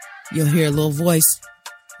 you'll hear a little voice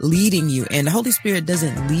leading you, and the Holy Spirit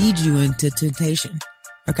doesn't lead you into temptation.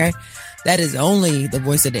 Okay. That is only the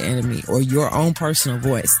voice of the enemy or your own personal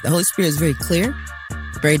voice. The Holy Spirit is very clear,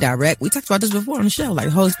 very direct. We talked about this before on the show. Like,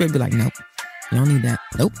 the Holy Spirit be like, nope, you don't need that.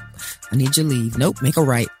 Nope. I need you to leave. Nope. Make a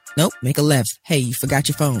right. Nope. Make a left. Hey, you forgot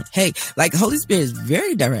your phone. Hey, like, the Holy Spirit is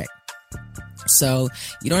very direct. So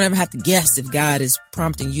you don't ever have to guess if God is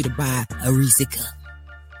prompting you to buy a Reese cup.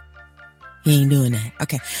 He ain't doing that.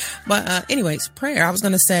 Okay. But anyways, prayer. I was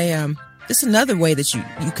going to say, this is another way that you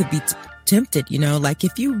could be tempted, you know, like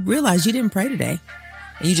if you realize you didn't pray today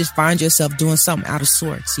and you just find yourself doing something out of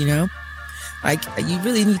sorts, you know, like you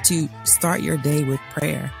really need to start your day with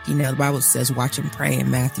prayer. You know, the Bible says, watch and pray in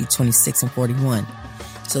Matthew 26:41,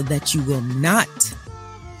 so that you will not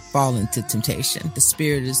fall into temptation. The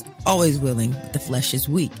spirit is always willing, but the flesh is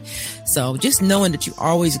weak. So just knowing that you're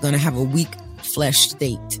always going to have a weak flesh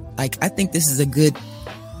state. Like, I think this is a good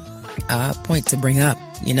point to bring up.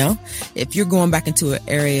 You know, if you're going back into an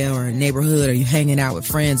area or a neighborhood, or you're hanging out with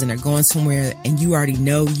friends and they're going somewhere and you already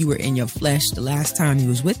know you were in your flesh the last time you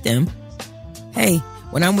was with them. Hey,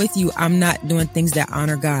 when I'm with you, I'm not doing things that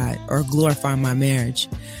honor God or glorify my marriage,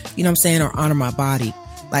 you know what I'm saying, or honor my body.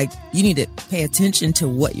 Like, you need to pay attention to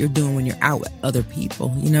what you're doing when you're out with other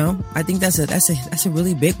people. You know, I think that's a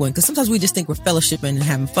really big one, because sometimes we just think we're fellowshipping and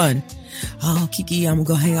having fun. Oh, Kiki, I'm gonna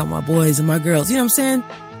go hang out with my boys and my girls. You know what I'm saying?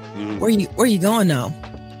 Where you going now?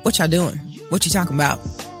 What y'all doing? What you talking about?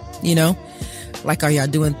 You know, like, are y'all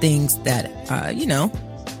doing things that, you know,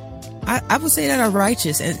 I would say that are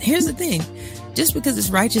righteous. And here's the thing, just because it's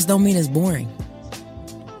righteous don't mean it's boring.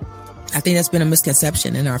 I think that's been a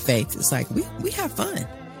misconception in our faith. It's like, we have fun.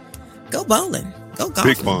 Go bowling. Go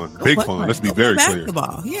golfing. Big fun. Let's be very clear.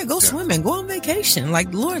 Basketball. Yeah, go swimming. Go on vacation. Like,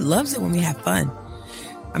 the Lord loves it when we have fun.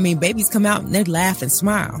 I mean, babies come out and they laugh and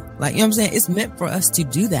smile. Like, you know what I'm saying? It's meant for us to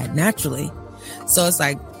do that naturally. So it's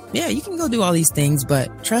like, yeah, you can go do all these things,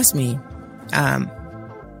 but trust me,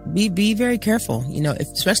 be very careful. You know,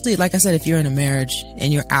 especially, like I said, if you're in a marriage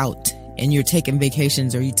and you're out and you're taking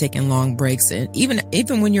vacations or you're taking long breaks, and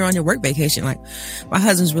even when you're on your work vacation, like, my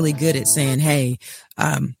husband's really good at saying, hey,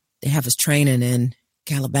 they have us training in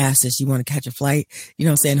Calabasas. You want to catch a flight? You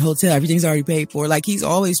know what I'm saying? Hotel, everything's already paid for. Like, he's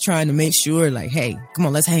always trying to make sure, like, hey, come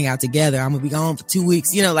on, let's hang out together. I'm gonna be gone for 2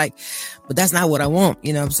 weeks, you know, like, but that's not what I want,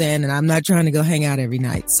 you know what I'm saying? And I'm not trying to go hang out every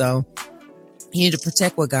night. So you need to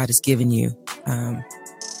protect what God has given you,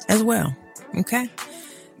 as well. Okay.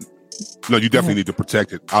 No, you definitely need to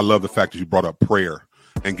protect it. I love the fact that you brought up prayer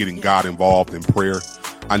and getting God involved in prayer.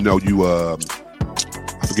 I know you, I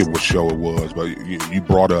forget what show it was, but you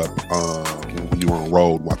brought up, when you were on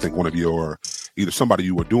road, I think one of your, either somebody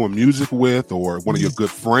you were doing music with or one of your good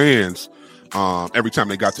friends, every time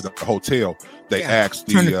they got to the hotel, they asked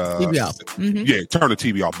turn the TV off. Turn the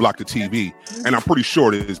TV off, block the TV. And I'm pretty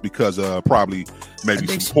sure it is because probably maybe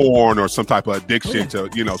some porn or some type of addiction to,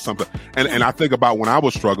 you know, something. And I think about when I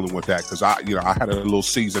was struggling with that, because I had a little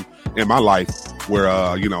season in my life where,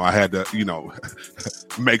 I had to,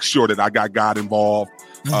 make sure that I got God involved.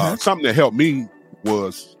 Something that helped me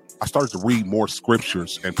was I started to read more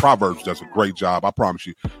scriptures, and Proverbs does a great job. I promise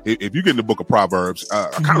you. If you get in the book of Proverbs,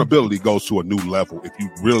 accountability goes to a new level. If you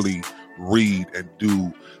really read and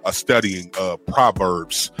do a studying of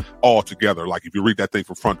Proverbs all together, like if you read that thing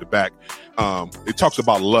from front to back, it talks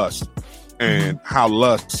about lust and how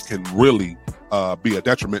lust can really be a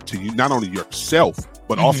detriment to you, not only yourself,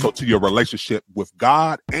 but also to your relationship with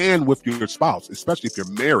God and with your spouse, especially if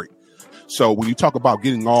you're married. So when you talk about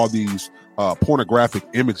getting all these pornographic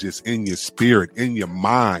images in your spirit, in your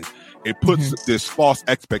mind, it puts this false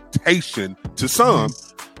expectation to some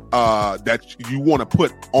that you want to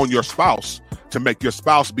put on your spouse to make your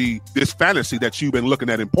spouse be this fantasy that you've been looking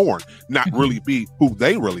at in porn, not really be who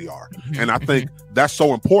they really are. And I think that's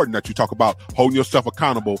so important that you talk about holding yourself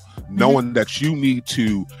accountable, knowing that you need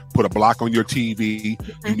to put a block on your TV.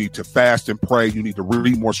 You need to fast and pray. You need to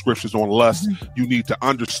read more scriptures on lust. You need to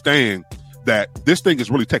understand that this thing is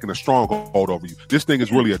really taking a stronghold over you. This thing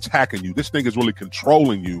is really attacking you. This thing is really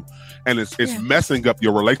controlling you. And it's messing up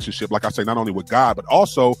your relationship, like I say, not only with God, but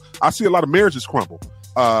also I see a lot of marriages crumble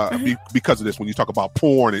because of this when you talk about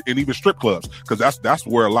porn and even strip clubs, because that's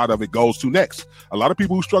where a lot of it goes to next. A lot of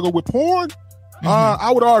people who struggle with porn,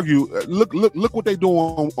 I would argue, look what they do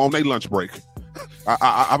on their lunch break.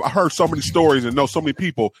 I heard so many stories and know so many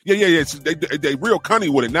people. Yeah. They real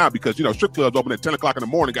cunning with it now because, you know, strip clubs open at 10 o'clock in the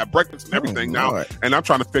morning, got breakfast and everything now. And I'm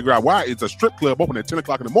trying to figure out why it's a strip club open at 10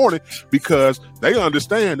 o'clock in the morning, because they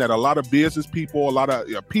understand that a lot of business people, a lot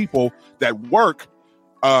of people that work,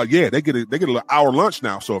 they get a little hour lunch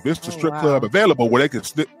now. So if it's a strip club available where they can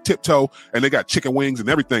tiptoe and they got chicken wings and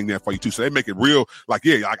everything there for you too. So they make it real like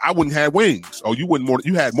I wouldn't have wings. Oh,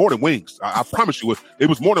 you had more than wings. I promise you it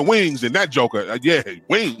was more than wings in that Joker.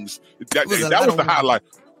 Wings. That was the highlight.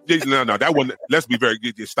 No, that wasn't. Let's be very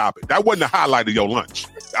good. Stop it. That wasn't the highlight of your lunch.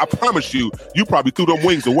 I promise you probably threw them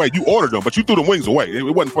wings away. You ordered them, but you threw them wings away. It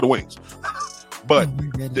wasn't for the wings. But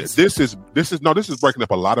this is breaking up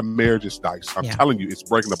a lot of marriages, Dice. I'm telling you, it's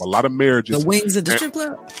breaking up a lot of marriages. The wings at the strip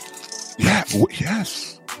club? Yeah,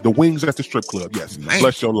 yes. The wings at the strip club. Yes. Man.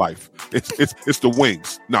 Bless your life. It's the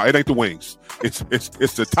wings. No, it ain't the wings. It's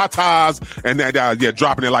the tatas and that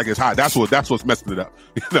dropping it like it's hot. That's what's messing it up.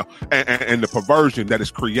 You know, and the perversion that is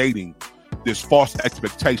creating this false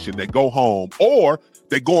expectation. They go home, or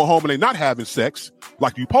they going home and they not having sex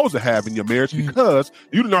like you supposed to have in your marriage because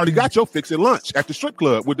you done already got your fix at lunch at the strip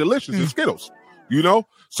club with Delicious and Skittles, you know?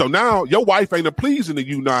 So now your wife ain't pleasing to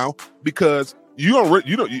you now because you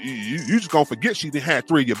just gonna forget she done had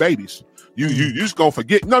 3 of your babies. You just gonna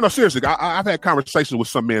forget. No, seriously. I've had conversations with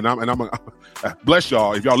some men, and I'm bless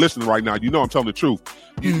y'all. If y'all listening right now, you know I'm telling the truth.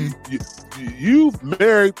 You've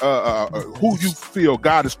married who you feel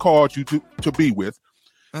God has called you to be with.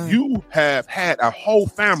 You have had a whole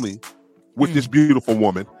family with this beautiful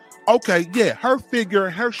woman. Okay, yeah, her figure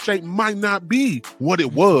and her shape might not be what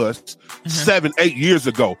it was 7-8 years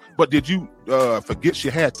ago. But did you forget she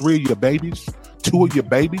had 3 of your babies, 2 of your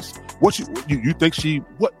babies? What you think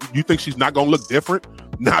she's not gonna look different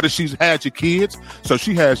now that she's had your kids? So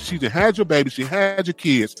she's had your babies, she had your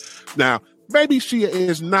kids. Now maybe she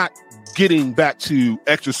is not getting back to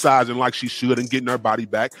exercising like she should and getting her body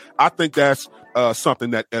back. I think that's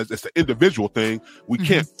something that as it's an individual thing. We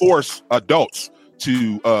can't force adults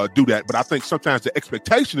to do that. But I think sometimes the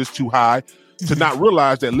expectation is too high to not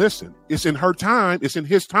realize that, listen, it's in her time, it's in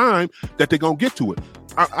his time that they're going to get to it.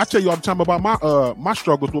 I tell you all the time about my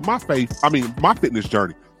struggles with my my fitness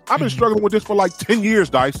journey. I've been struggling with this for like 10 years,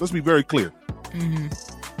 Dice. Let's be very clear. And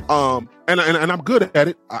I'm good at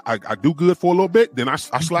it. I do good for a little bit, then I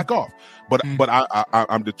slack off. But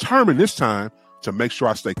I'm determined this time to make sure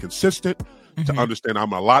I stay consistent, to understand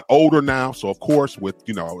I'm a lot older now. So of course, with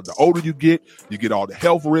the older you get all the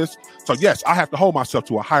health risks. So yes, I have to hold myself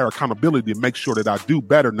to a higher accountability to make sure that I do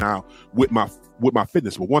better now with my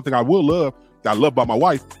fitness. But one thing I love about my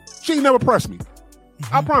wife, she never pressed me.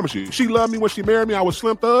 I promise you, she loved me when she married me. I was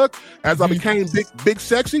slim thug. As I became big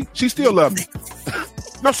sexy, she still loved me.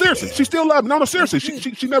 No, seriously, she still loved me. No, seriously,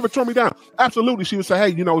 she never turned me down. Absolutely, she would say,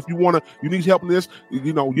 hey, if you need help in this, you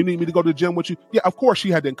need me to go to the gym with you. Yeah, of course, she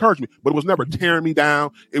had to encourage me, but it was never tearing me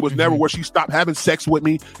down. It was never where she stopped having sex with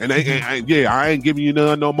me and I ain't giving you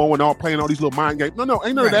none no more and all playing all these little mind games. No,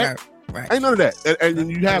 ain't none of that. Right. Ain't none of that.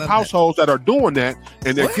 And you have households that are doing that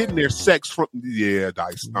and they're getting their sex from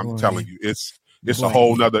Dice. I'm telling you, it's a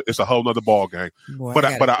whole nother ball game. Boy, but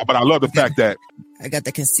I love the fact that I got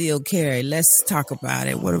the concealed carry. Let's talk about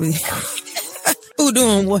it. What are we? Who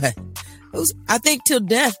doing what? I think till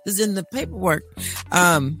death is in the paperwork.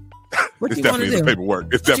 What it's you want to do? The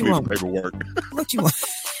paperwork. It's definitely in the paperwork. What you want?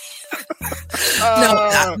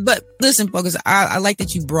 No, but listen, folks, I like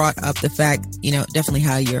that you brought up the fact, definitely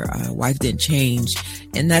how your wife didn't change.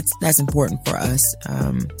 And that's important for us,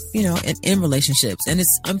 in relationships. And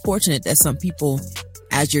it's unfortunate that some people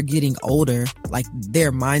as you're getting older, like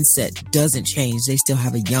their mindset doesn't change. They still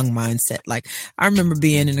have a young mindset. Like I remember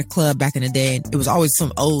being in a club back in the day, and it was always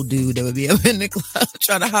some old dude that would be up in the club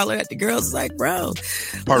trying to holler at the girls. It's like, bro,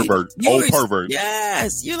 pervert, old pervert.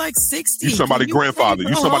 Yes, you're like 60. You somebody grandfather.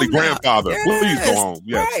 You somebody grandfather. Yes, please go home.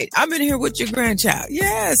 Yes. Right. I'm in here with your grandchild.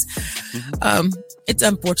 Yes. It's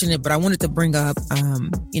unfortunate, but I wanted to bring up,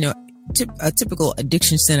 a typical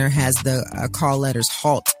addiction center has the call letters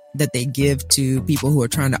HALT that they give to people who are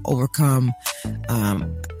trying to overcome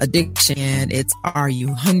addiction. And it's, are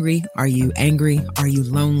you hungry? Are you angry? Are you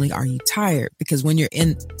lonely? Are you tired? Because when you're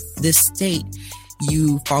in this state,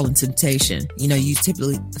 you fall in temptation. You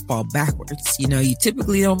typically fall backwards. You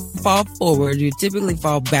typically don't fall forward. You typically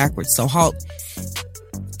fall backwards. So HALT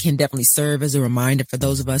can definitely serve as a reminder for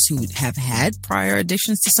those of us who have had prior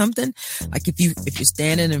addictions to something. Like if you're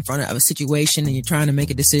standing in front of a situation and you're trying to make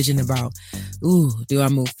a decision about, do I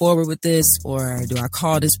move forward with this, or do I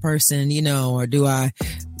call this person, or do I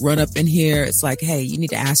run up in here? It's like, hey, you need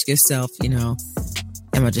to ask yourself, am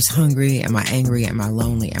I just hungry? Am I angry? Am I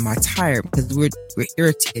lonely? Am I tired? Because we're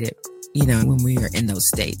irritated, when we are in those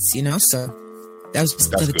states, So that was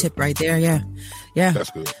just another tip right there. Yeah. That's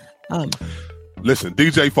good. Listen,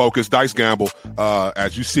 DJ Focus, Dice Gamble,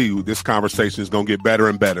 as you see, this conversation is going to get better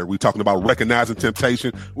and better. We're talking about recognizing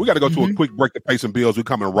temptation. We got to go to a quick break to pay some bills. We're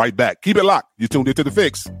coming right back. Keep it locked. You tuned into The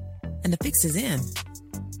Fixx. And The Fixx is in.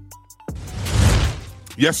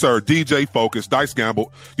 Yes, sir. DJ Focus, Dice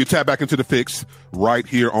Gamble. You tap back into The Fixx right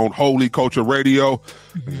here on Holy Culture Radio.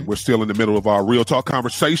 We're still in the middle of our real talk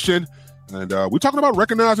conversation. And we're talking about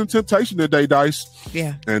recognizing temptation today, Dice.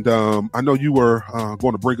 Yeah. And I know you were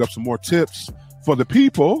going to bring up some more tips for the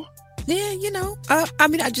people. Yeah, I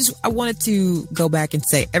wanted to go back and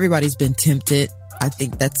say everybody's been tempted. I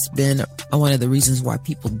think that's been one of the reasons why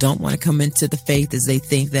people don't want to come into the faith, is they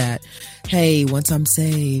think that, hey, once I'm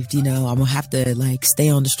saved, I'm going to have to stay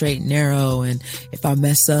on the straight and narrow. And if I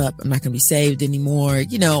mess up, I'm not going to be saved anymore,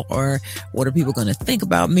 or what are people going to think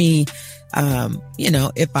about me?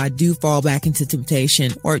 If I do fall back into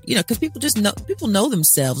temptation, or, because people know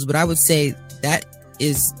themselves, but I would say that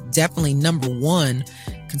is definitely number one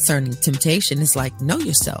concerning temptation. Is know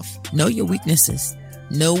yourself, know your weaknesses,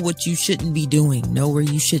 know what you shouldn't be doing, know where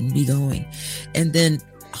you shouldn't be going, and then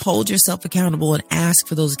hold yourself accountable and ask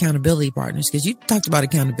for those accountability partners. Because you talked about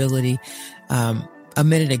accountability a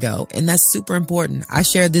minute ago, and that's super important. I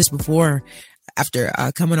shared this before. After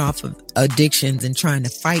coming off of addictions and trying to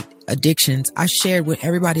fight addictions, I shared with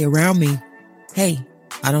everybody around me, hey,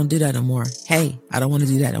 I don't do that no more. Hey, I don't want to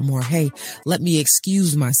do that no more. Hey, let me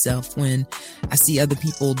excuse myself when I see other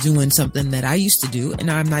people doing something that I used to do and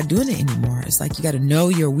I'm not doing it anymore. It's like you got to know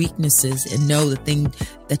your weaknesses and know the thing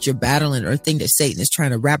that you're battling, or the thing that Satan is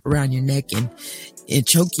trying to wrap around your neck and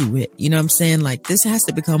choke you with. You know what I'm saying? This has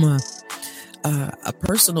to become a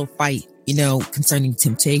personal fight, concerning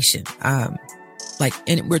temptation.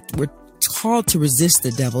 And we're called to resist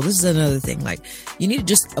the devil. This is another thing. You need to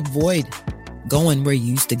just avoid going where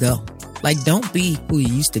you used to go. Don't be who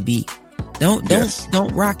you used to be. Don't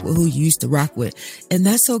rock with who you used to rock with. And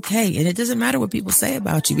that's okay. And it doesn't matter what people say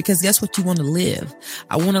about you, because guess what? You want to live.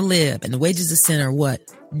 I want to live. And the wages of sin are what?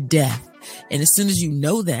 Death. And as soon as you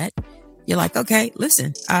know that, you're like, okay,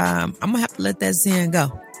 listen, I'm going to have to let that sin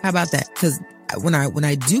go. How about that? Because when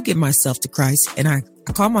I do give myself to Christ and I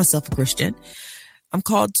call myself a Christian, I'm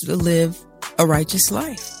called to live a righteous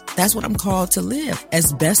life. That's what I'm called to live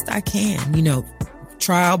as best I can,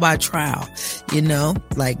 trial by trial,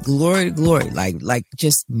 glory to glory, like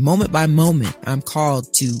just moment by moment. I'm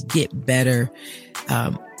called to get better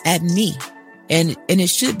at me. And it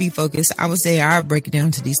should be focused. I would say I break it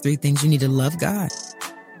down to these three things. You need to love God.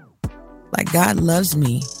 God loves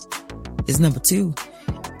me is number two.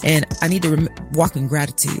 And I need to walk in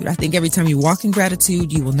gratitude. I think every time you walk in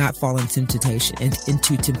gratitude, you will not fall into temptation.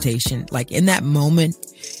 In that moment,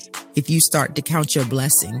 if you start to count your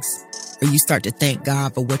blessings, or you start to thank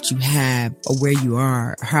God for what you have, or where you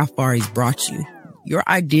are, or how far He's brought you, your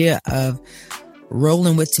idea of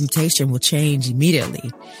rolling with temptation will change immediately.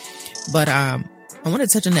 But I want to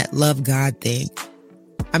touch on that love God thing.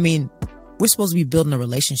 We're supposed to be building a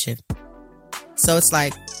relationship. So it's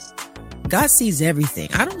God sees everything.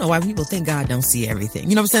 I don't know why people think God don't see everything.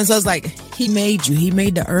 You know what I'm saying? So it's He made you. He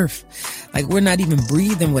made the earth. We're not even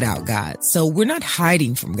breathing without God. So we're not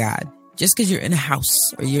hiding from God. Just because you're in a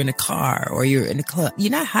house, or you're in a car, or you're in a club,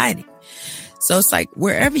 you're not hiding. So it's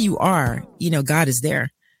wherever you are, God is there.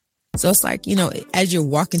 So it's as you're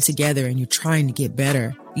walking together and you're trying to get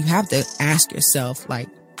better, you have to ask yourself,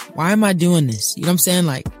 why am I doing this? You know what I'm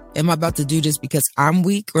saying? Am I about to do this because I'm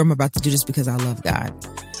weak, or am I about to do this because I love God?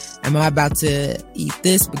 Am I about to eat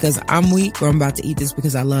this because I'm weak, or I'm about to eat this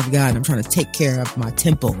because I love God and I'm trying to take care of my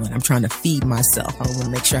temple and I'm trying to feed myself? I want to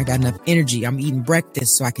make sure I got enough energy. I'm eating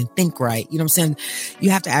breakfast so I can think right. You know what I'm saying?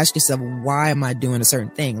 You have to ask yourself, why am I doing a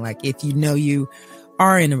certain thing? Like if you know you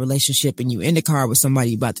are in a relationship and you in the car with somebody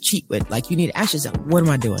you're about to cheat with, like you need to ask yourself, what am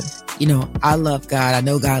I doing? You know, I love God. I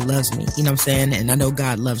know God loves me. You know what I'm saying? And I know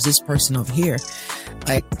God loves this person over here.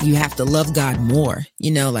 Like you have to love God more, you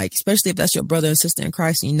know, like especially if that's your brother and sister in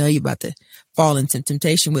Christ and you know you're about to fall into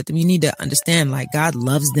temptation with them. You need to understand like God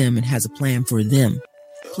loves them and has a plan for them.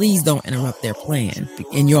 Please don't interrupt their plan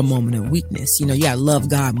in your moment of weakness. You know, you gotta love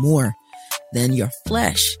God more than your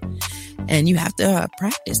flesh. And you have to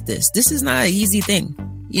practice this. This is not an easy thing.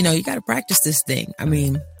 You know, you got to practice this thing. I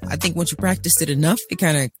mean, I think once you practice it enough, it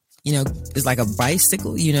kind of, you know, is like a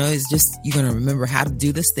bicycle, you know, it's just, you're going to remember how to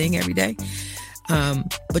do this thing every day.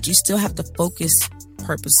 But you still have to focus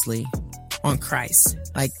purposely on Christ.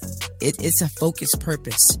 Like it's a focused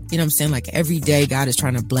purpose. You know what I'm saying? Like every day God is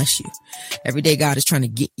trying to bless you. Every day God is trying to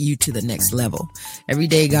get you to the next level. Every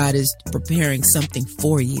day God is preparing something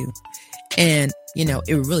for you. And, you know,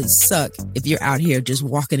 it would really suck if you're out here just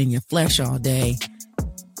walking in your flesh all day,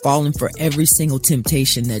 falling for every single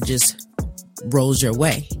temptation that just rolls your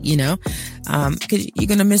way, you know, because you're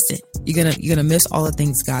going to miss it. You're going to miss all the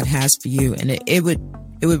things God has for you. And it would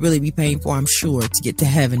really be painful, I'm sure, to get to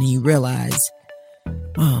heaven and you realize,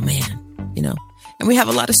 oh man, you know, and we have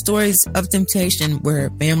a lot of stories of temptation where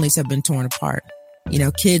families have been torn apart, you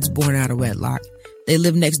know, kids born out of wedlock. They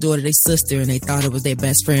live next door to their sister and they thought it was their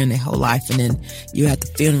best friend their whole life. And then you're at the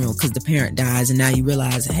funeral because the parent dies. And now you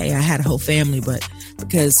realize, hey, I had a whole family, but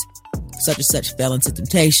because such and such fell into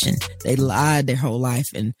temptation, they lied their whole life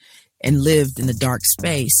and lived in the dark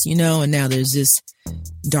space, you know, and now there's this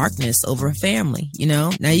darkness over a family, you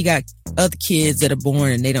know. Now you got other kids that are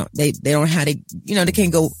born and they don't have you know, they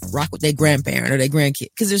can't go rock with their grandparent or their grandkid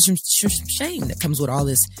because there's some shame that comes with all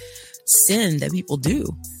this sin that people do,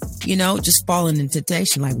 you know, just falling in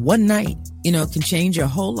temptation. Like one night, you know, can change your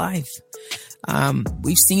whole life.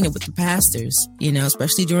 We've seen it with the pastors, you know,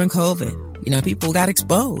 especially during COVID, you know, people got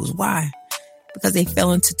exposed. Why? Because they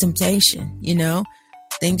fell into temptation, you know,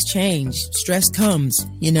 things change, stress comes,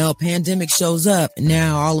 you know, pandemic shows up and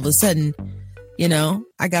now all of a sudden, you know,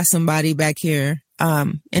 I got somebody back here,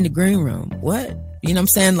 in the green room. What? You know what I'm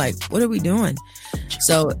saying? Like, what are we doing?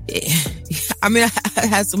 So, I mean, I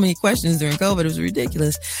had so many questions during COVID. It was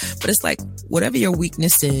ridiculous. But it's like, whatever your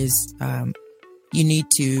weakness is, you need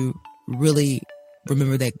to really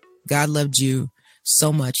remember that God loved you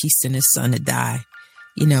so much. He sent his son to die,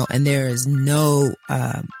 you know, and there is no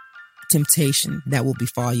temptation that will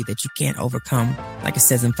befall you that you can't overcome, like it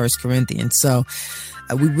says in 1 Corinthians. So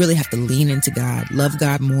we really have to lean into God, love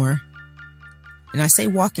God more. And I say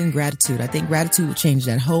walk in gratitude. I think gratitude will change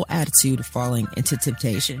that whole attitude of falling into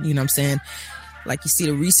temptation. You know what I'm saying? Like you see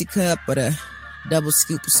the Reese cup or a double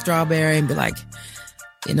scoop of strawberry and be like,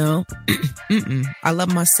 you know, I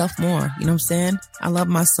love myself more. You know what I'm saying? I love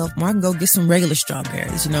myself more. I can go get some regular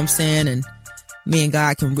strawberries. You know what I'm saying? And me and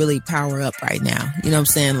God can really power up right now. You know what I'm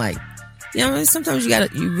saying? Like, you know, sometimes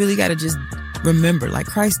you really gotta just remember, like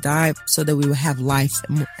Christ died so that we would have life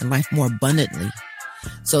and life more abundantly.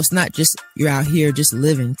 So it's not just you're out here just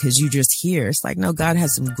living because you just here. It's like, no, God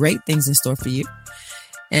has some great things in store for you.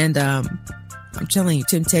 And I'm telling you,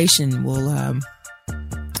 temptation will,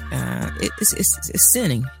 it's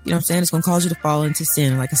sinning. You know what I'm saying? It's going to cause you to fall into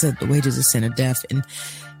sin. Like I said, the wages of sin are death. And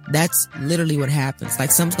that's literally what happens. Like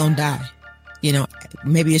something's going to die. You know,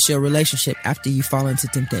 maybe it's your relationship after you fall into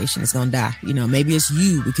temptation. It's going to die. You know, maybe it's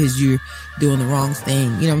you because you're doing the wrong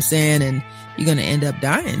thing. You know what I'm saying? And you're going to end up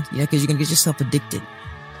dying, you know, because you're going to get yourself addicted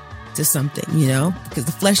to something, you know, because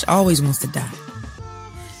the flesh always wants to die.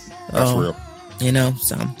 That's real. You know,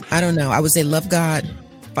 so I don't know. I would say love God,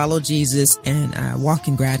 follow Jesus, and walk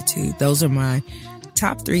in gratitude. Those are my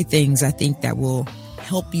top 3 things I think that will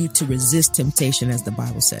help you to resist temptation, as the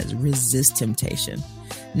Bible says. Resist temptation.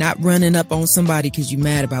 Not running up on somebody because you're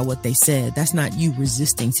mad about what they said. That's not you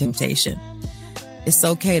resisting temptation. It's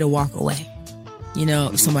okay to walk away. You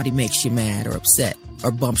know, if somebody makes you mad or upset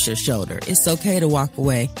or bumps your shoulder, it's okay to walk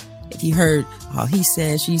away. If you heard, oh, he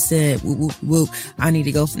said, she said, whoop, whoop, whoop, I need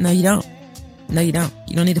to go. No, you don't. No, you don't.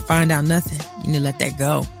 You don't need to find out nothing. You need to let that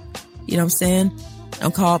go. You know what I'm saying?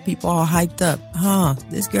 Don't call people all hyped up.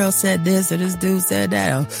 This girl said this or this dude said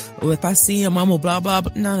that. Or if I see him, I'm gonna blah, blah,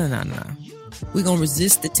 blah. No. We're going to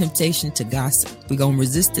resist the temptation to gossip. We're going to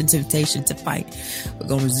resist the temptation to fight. We're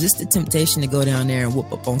going to resist the temptation to go down there and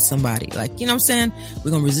whoop up on somebody. Like, you know what I'm saying?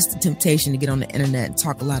 We're going to resist the temptation to get on the internet and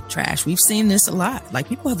talk a lot of trash. We've seen this a lot. Like,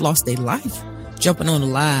 people have lost their life jumping on the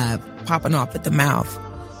live, popping off at the mouth.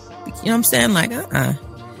 You know what I'm saying? Like,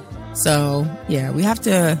 So yeah, we have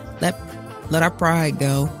to let our pride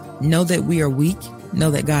go. Know that we are weak.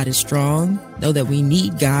 Know that God is strong. Know that we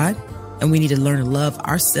need God, and we need to learn to love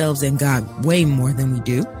ourselves and God way more than we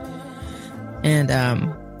do. And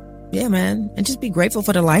yeah, man, and just be grateful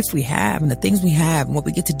for the life we have and the things we have and what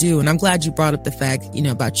we get to do. And I'm glad you brought up the fact,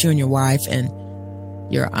 about you and your wife and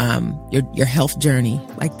your health journey.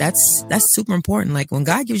 Like that's super important. Like when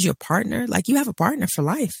God gives you a partner, like you have a partner for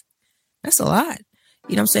life. That's a lot.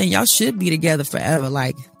 You know what I'm saying? Y'all should be together forever,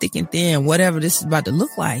 like thick and thin, whatever this is about to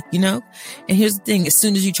look like, And here's the thing. As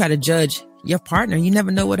soon as you try to judge your partner, you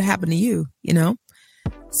never know what'll happen to you,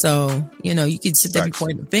 So, you can sit there and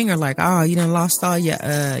point the finger like, oh, you done lost all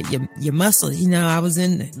your muscle. I was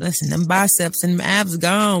them biceps and abs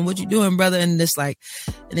gone. What you doing, brother? And it's like,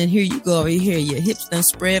 and then here you go over here. Your hips done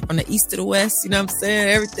spread from the east to the west. You know what I'm saying?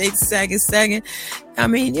 Everything's sagging. I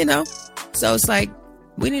mean, so it's like,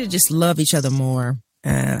 we need to just love each other more.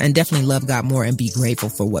 And definitely love God more and be grateful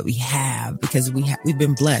for what we have, because we've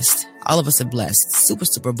been blessed. All of us are blessed, super,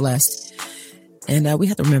 super blessed. And we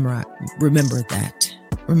have to remember that.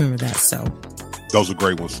 So those are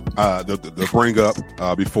great ones. The bring up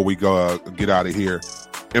before we go get out of here,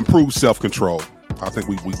 improve self-control. I think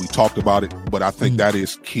we talked about it, but I think that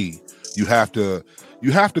is key. You have to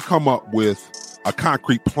come up with a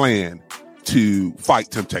concrete plan to fight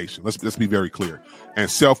temptation. Let's be very clear. And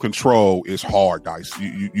self-control is hard, Dice.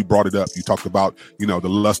 You brought it up. You talked about, the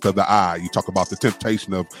lust of the eye. You talk about the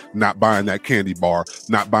temptation of not buying that candy bar,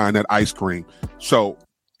 not buying that ice cream. So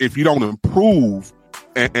if you don't improve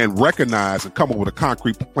and recognize and come up with a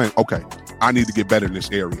concrete plan, okay, I need to get better in this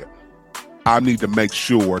area. I need to make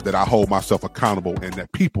sure that I hold myself accountable and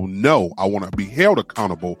that people know I want to be held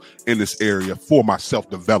accountable in this area for my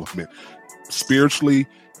self-development, spiritually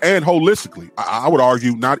and holistically. I would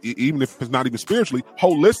argue, not even if it's not even spiritually,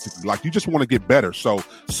 holistically, like you just want to get better. So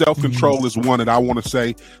self-control is one that I want to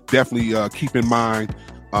say, definitely keep in mind.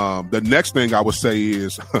 The next thing I would say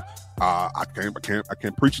is, I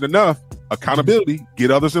can't preach it enough. Accountability, get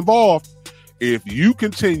others involved. If you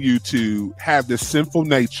continue to have this sinful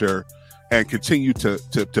nature and continue to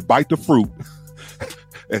bite the fruit,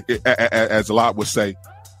 as a lot would say,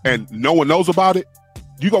 and no one knows about it,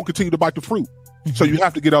 you're going to continue to bite the fruit. So you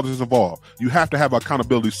have to get others involved. You have to have an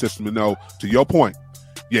accountability system to know, to your point,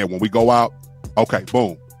 yeah, when we go out, okay,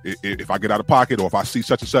 boom. If I get out of pocket or if I see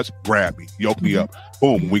such and such, grab me, yoke me up.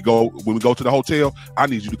 Boom. When we go to the hotel, I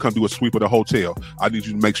need you to come do a sweep of the hotel. I need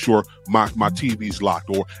you to make sure my TV's locked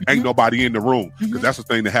or ain't nobody in the room, because that's the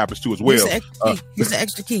thing that happens too as well. Here's the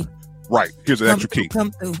extra key. Right. Here's an extra key. Come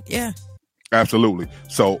through. Yeah. Absolutely.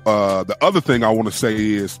 So the other thing I want to say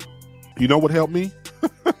is, you know what helped me?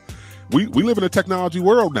 We live in a technology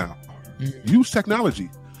world now. Use technology.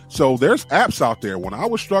 So there's apps out there. When I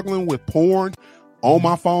was struggling with porn on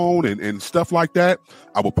my phone and stuff like that,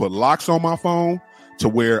 I would put locks on my phone to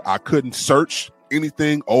where I couldn't search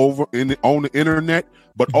anything on the internet.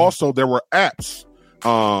 But also there were apps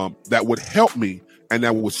that would help me and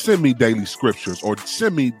that would send me daily scriptures or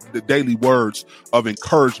send me the daily words of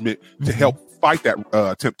encouragement to help fight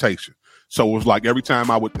that temptation. So it was like every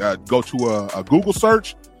time I would go to a Google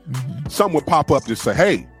search, something would pop up and say,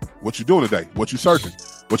 hey, what you doing today? What you surfing?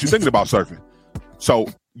 What you thinking about surfing? So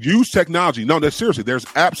use technology. No, that's seriously. There's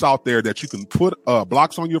apps out there that you can put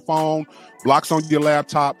blocks on your phone, blocks on your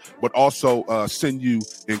laptop, but also send you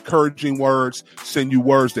encouraging words, send you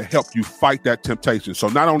words to help you fight that temptation. So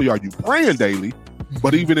not only are you praying daily,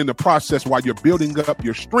 but even in the process while you're building up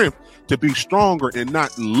your strength to be stronger and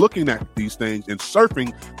not looking at these things and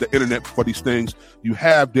surfing the internet for these things, you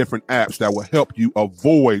have different apps that will help you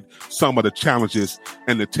avoid some of the challenges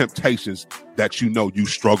and the temptations that you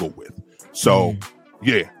struggle with. So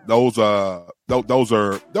yeah, those are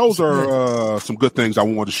some good things I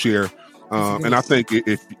wanted to share. And I think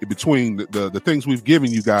if between the things we've given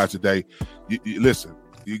you guys today, listen,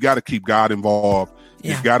 you got to keep God involved.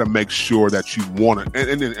 You got to make sure that you want to, and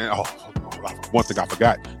one thing I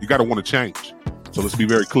forgot, you got to want to change. So let's be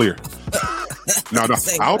very clear. No, I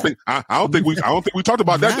don't think we talked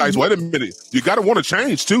about that, guys. Wait a minute, you got to want to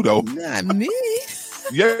change too, though. Not me.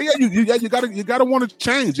 Yeah, you gotta want to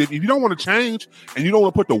change. If you don't want to change and you don't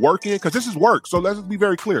want to put the work in, because this is work. So let's just be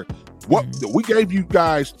very clear. What we gave you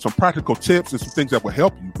guys some practical tips and some things that will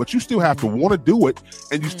help you, but you still have to want to do it,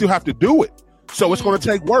 and you still have to do it. So it's going to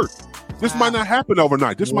take work. This might not happen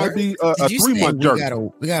overnight. This might be a 3-month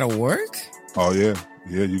journey. We gotta work. Oh yeah,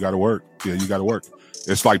 you gotta work. Yeah, you gotta work.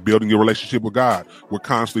 It's like building your relationship with God. We're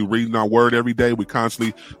constantly reading our word every day. We're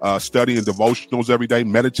constantly studying devotionals every day,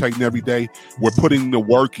 meditating every day. We're putting the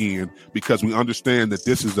work in because we understand that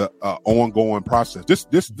this is a ongoing process.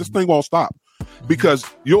 This thing won't stop, because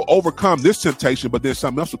you'll overcome this temptation, but then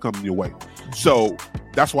something else will come in your way. So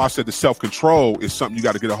that's why I said the self-control is something you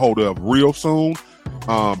got to get a hold of real soon.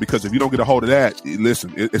 Because if you don't get a hold of that,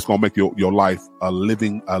 listen, it's going to make your life a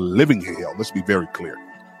living hell. Let's be very clear.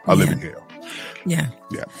 Living hell. Yeah.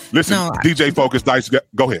 Yeah. Listen, No, DJ Focus Dice.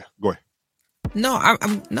 Go ahead. No,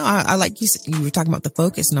 I like you said, you were talking about the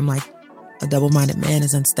focus, and I'm like, a double-minded man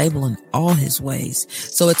is unstable in all his ways.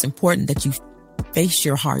 So it's important that you face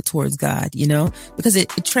your heart towards God, because it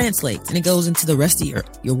translates and it goes into the rest of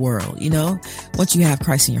your world, once you have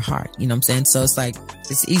Christ in your heart, you know what I'm saying? So it's like,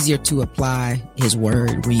 it's easier to apply his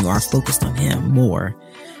word when you are focused on him more.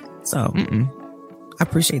 So I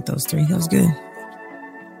appreciate those three. That was good.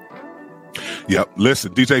 Yep.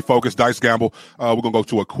 Listen, DJ Focus, Dice Gamble. We're going to go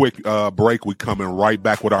to a quick break. We're coming right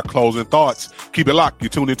back with our closing thoughts. Keep it locked. You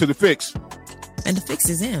tune into The Fixx. And The Fixx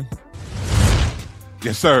is in.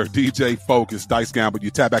 Yes, sir. DJ Focus, Dice Gamble. You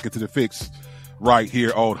tap back into The Fixx right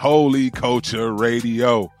here on Holy Culture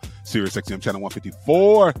Radio, Sirius XM channel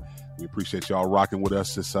 154. We appreciate y'all rocking with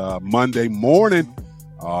us this Monday morning.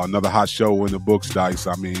 Another hot show in the books, Dice.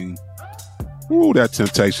 I mean, woo, that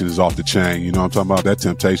temptation is off the chain. You know what I'm talking about? That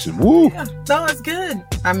temptation. Woo. Yeah, no, it's good.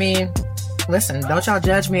 I mean, listen, don't y'all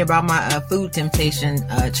judge me about my food temptation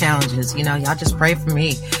challenges. Y'all just pray for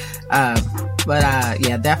me. But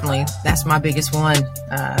yeah, definitely, that's my biggest one.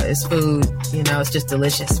 Is food. It's just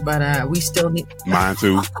delicious. But we still need. Mine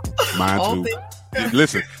too.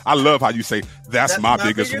 Listen, I love how you say that's my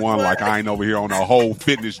biggest one. Like I ain't over here on a whole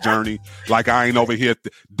fitness journey. Like I ain't over here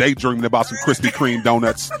daydreaming about some Krispy Kreme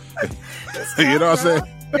donuts. You know what I'm saying?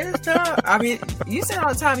 It's tough. I mean, you say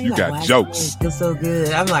all the time, you got jokes. It feels so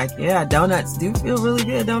good. I'm like, yeah, donuts do feel really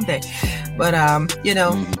good, don't they? But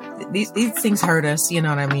these things hurt us, you know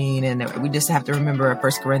what I mean? And we just have to remember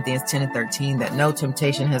 1 Corinthians 10:13 that no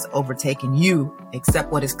temptation has overtaken you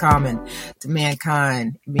except what is common to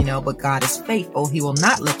mankind, but God is faithful. He will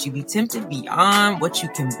not let you be tempted beyond what you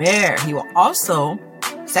can bear. He will also,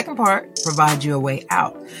 second part, provide you a way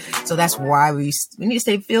out. So that's why we need to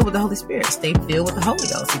stay filled with the Holy Spirit, stay filled with the Holy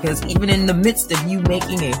Ghost, because even in the midst of you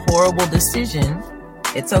making a horrible decision,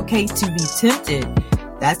 it's okay to be tempted.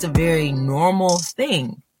 That's a very normal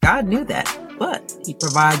thing. God knew that, but he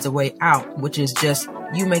provides a way out, which is just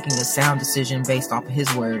you making a sound decision based off of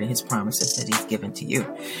his word and his promises that he's given to you.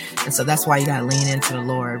 And so that's why you got to lean into the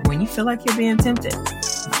Lord when you feel like you're being tempted,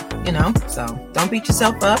 so don't beat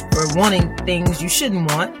yourself up for wanting things you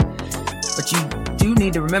shouldn't want, but you do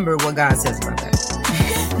need to remember what God says about that.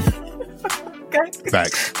 Okay.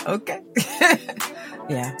 Facts. Okay.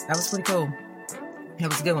 Yeah, that was pretty cool. That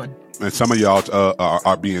was a good one. And some of y'all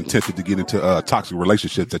are being tempted to get into toxic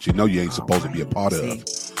relationships that you ain't supposed to be a part of.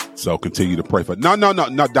 So continue to pray for. No,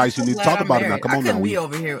 Dice. You need to talk about it now. Come on now. I couldn't be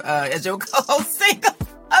over here as your co-host single.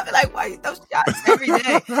 I'd be like, why you throw shots every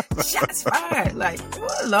day? Shots fired. Like,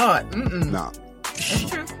 oh Lord. Nah. That's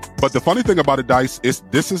true. But the funny thing about it, Dice, is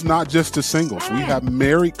this is not just the singles. We have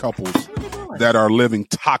married couples that are living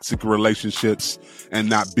toxic relationships and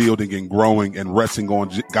not building and growing and resting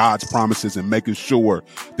on God's promises and making sure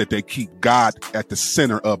that they keep God at the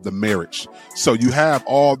center of the marriage. So you have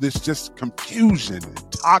all this just confusion and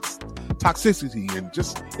toxicity and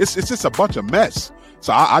just it's just a bunch of mess.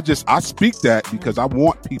 So I speak that because I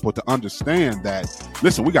want people to understand that,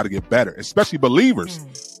 listen, we got to get better, especially believers.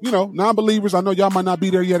 Non-believers, I know y'all might not be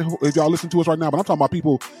there yet if y'all listen to us right now, but I'm talking about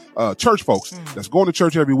people, church folks that's going to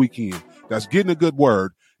church every weekend, that's getting a good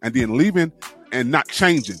word and then leaving and not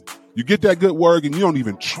changing. You get that good word and you don't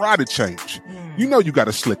even try to change. You got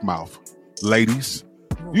a slick mouth, ladies.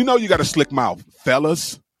 You got a slick mouth,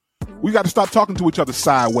 fellas. We got to stop talking to each other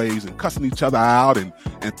sideways and cussing each other out and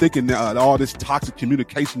thinking that all this toxic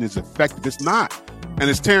communication is effective. It's not. And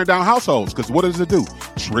it's tearing down households because what does it do?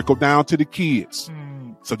 Trickle down to the kids.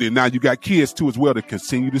 So then now you got kids too as well to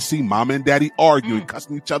continue to see mama and daddy arguing,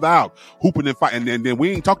 cussing each other out, hooping and fighting. And then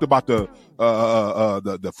we ain't talked about the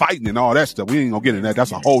fighting and all that stuff. We ain't gonna get into that.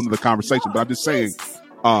 That's a whole nother conversation. But I'm just saying,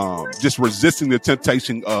 just resisting the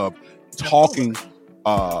temptation of talking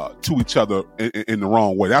to each other in the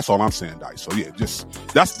wrong way. That's all I'm saying, Dice. So yeah,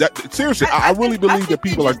 that's that. Seriously, I really believe that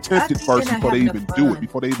people are tempted first before they even do it,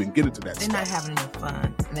 before they even get into that they're stuff. Not having enough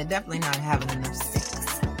fun, and they're definitely not having enough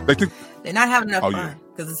sex. They're not having enough fun.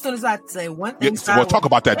 Because as soon as I say one thing, so we'll talk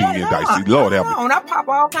about that during the Dice. Lord have mercy. When I pop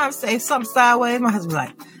all the time, say something sideways, my husband's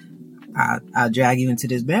like, I'll drag you into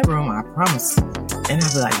this bedroom, I promise. And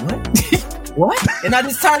I'll be like, what? what? And I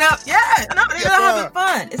just turn up. Yeah, no, they're not having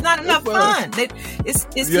fun. It's not enough fun.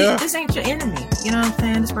 This ain't your enemy. You know what I'm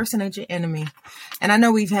saying? This person ain't your enemy. And I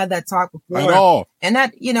know we've had that talk before. At all. And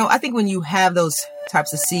that, I think when you have those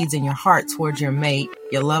types of seeds in your heart towards your mate,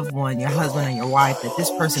 your loved one, your husband and your wife, that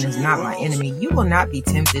this person is not my enemy, you will not be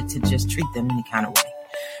tempted to just treat them any kind of way.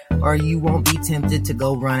 Or you won't be tempted to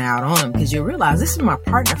go run out on them because you realize this is my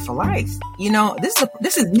partner for life.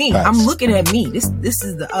 This is me. Facts. I'm looking at me. This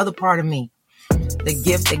is the other part of me, the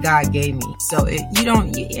gift that God gave me. So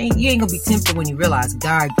you ain't gonna be tempted when you realize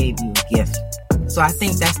God gave you a gift. So I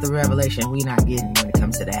think that's the revelation we not getting when it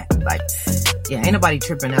comes to that. Like, ain't nobody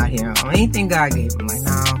tripping out here on anything God gave them. Like,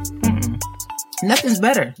 no, nothing's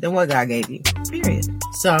better than what God gave you. Period.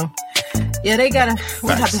 So. Yeah,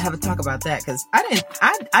 we'll have to have a talk about that because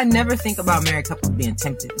I never think about married couples being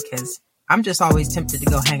tempted because I'm just always tempted to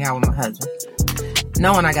go hang out with my husband,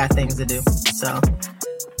 knowing I got things to do. So,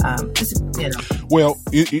 Well,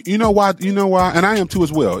 you know why, and I am too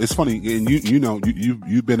as well. It's funny, and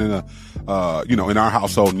you've been in in our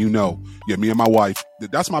household, and me and my wife,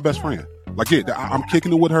 that's my best friend. Like, I'm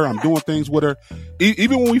kicking it with her. I'm doing things with her.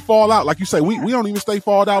 Even when we fall out, like you say, we don't even stay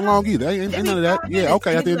fall out long either. Ain't none of that. Yeah,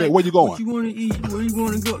 okay. At the end of the day, where you going? What you want to eat? Where you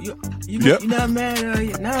want to go? You're not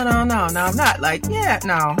mad? No, I'm not. Like,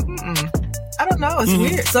 no. I don't know. It's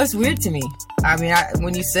weird. So it's weird to me. I mean,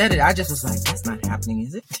 when you said it, I just was like, that's not happening,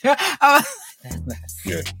 is it?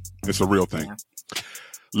 Yeah, it's a real thing. Yeah.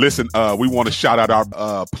 Listen, we want to shout out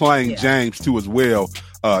our Playing James too as well.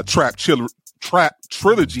 Trap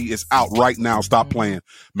Trilogy is out right now. Stop playing.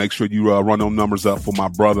 Make sure you run those numbers up for my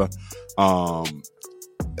brother. What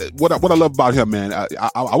I love about him, man, I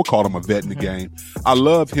would call him a vet in the game. I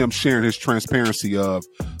love him sharing his transparency of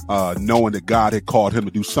knowing that God had called him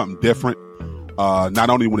to do something different.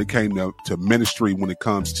 Not only when it came to ministry, when it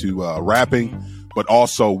comes to rapping, but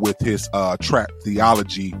also with his Trap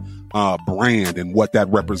Theology brand and what that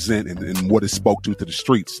represent and what it spoke to the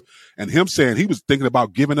streets. And him saying he was thinking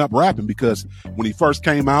about giving up rapping because when he first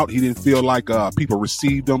came out, he didn't feel like people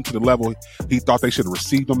received him to the level he thought they should have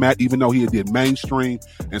received him at, even though he did mainstream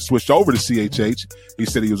and switched over to CHH. He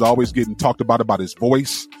said he was always getting talked about his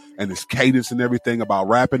voice and his cadence and everything about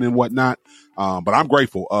rapping and whatnot. But I'm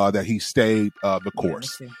grateful that he stayed the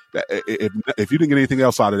course. If you didn't get anything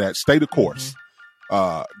else out of that, stay the course.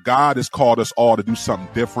 God has called us all to do something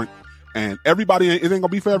different, and it ain't gonna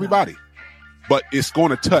be for everybody. But it's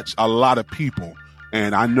going to touch a lot of people.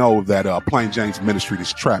 And I know that Plain James Ministry,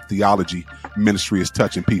 this Trap Theology ministry, is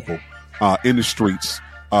touching people in the streets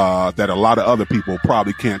that a lot of other people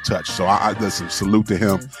probably can't touch. So I listen, salute to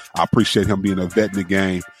him. I appreciate him being a vet in the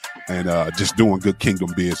game and just doing good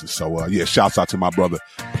kingdom business. So, shouts out to my brother,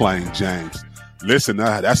 Plain James. Listen,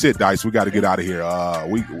 that's it, Dice. We got to get out of here.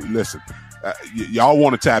 We listen. Y'all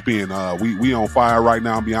want to tap in. We on fire right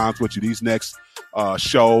now, I'll be honest with you. These next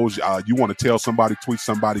shows, you want to tell somebody, tweet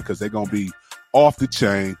somebody, because they're going to be off the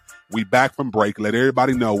chain. We back from break. Let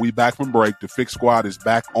everybody know we back from break. The Fixx Squad is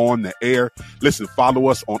back on the air. Listen, follow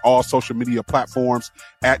us on all social media platforms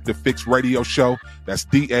at the Fixx Radio Show. That's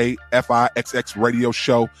DAFIXX Radio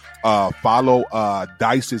Show. Follow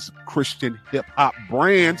Dice's Christian hip hop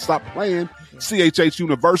brand. Stop playing. CHH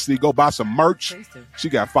University. Go buy some merch. She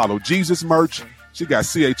got Follow Jesus merch. She got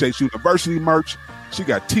CHH University merch. She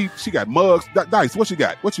got she got mugs. Dice, what you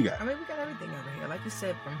got? I mean, we got everything over here. Like you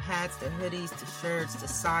said, from hats to hoodies to shirts to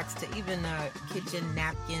socks to even kitchen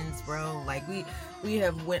napkins, bro. Like we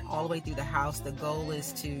have went all the way through the house. The goal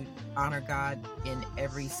is to honor God in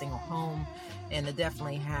every single home and to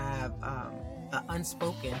definitely have an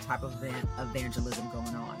unspoken type of evangelism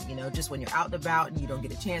going on. You know, just when you're out and about and you don't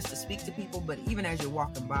get a chance to speak to people, but even as you're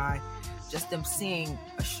walking by, just them seeing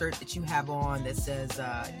a shirt that you have on that says,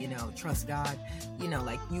 trust God,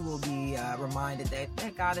 like you will be reminded that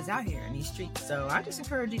God is out here in these streets. So I just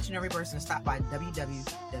encourage each and every person to stop by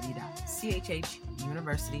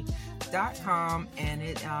www.chhuniversity.com, and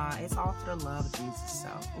it's all for the love of Jesus. So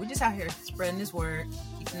we're just out here spreading this word,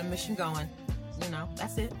 keeping the mission going.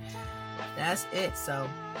 That's it. So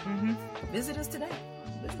visit us today.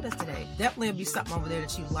 Definitely will be something over there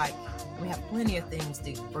that you like. We have plenty of things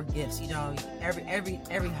for gifts. Every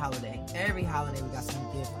holiday we got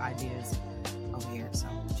some gift ideas over here. So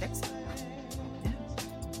check us out. Yeah.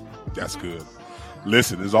 That's good.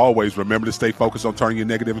 Listen, as always, remember to stay focused on turning your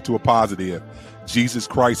negative into a positive. Jesus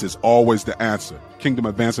Christ is always the answer. Kingdom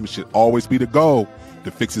advancement should always be the goal.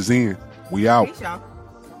 The Fixx is in. We out. Peace, y'all.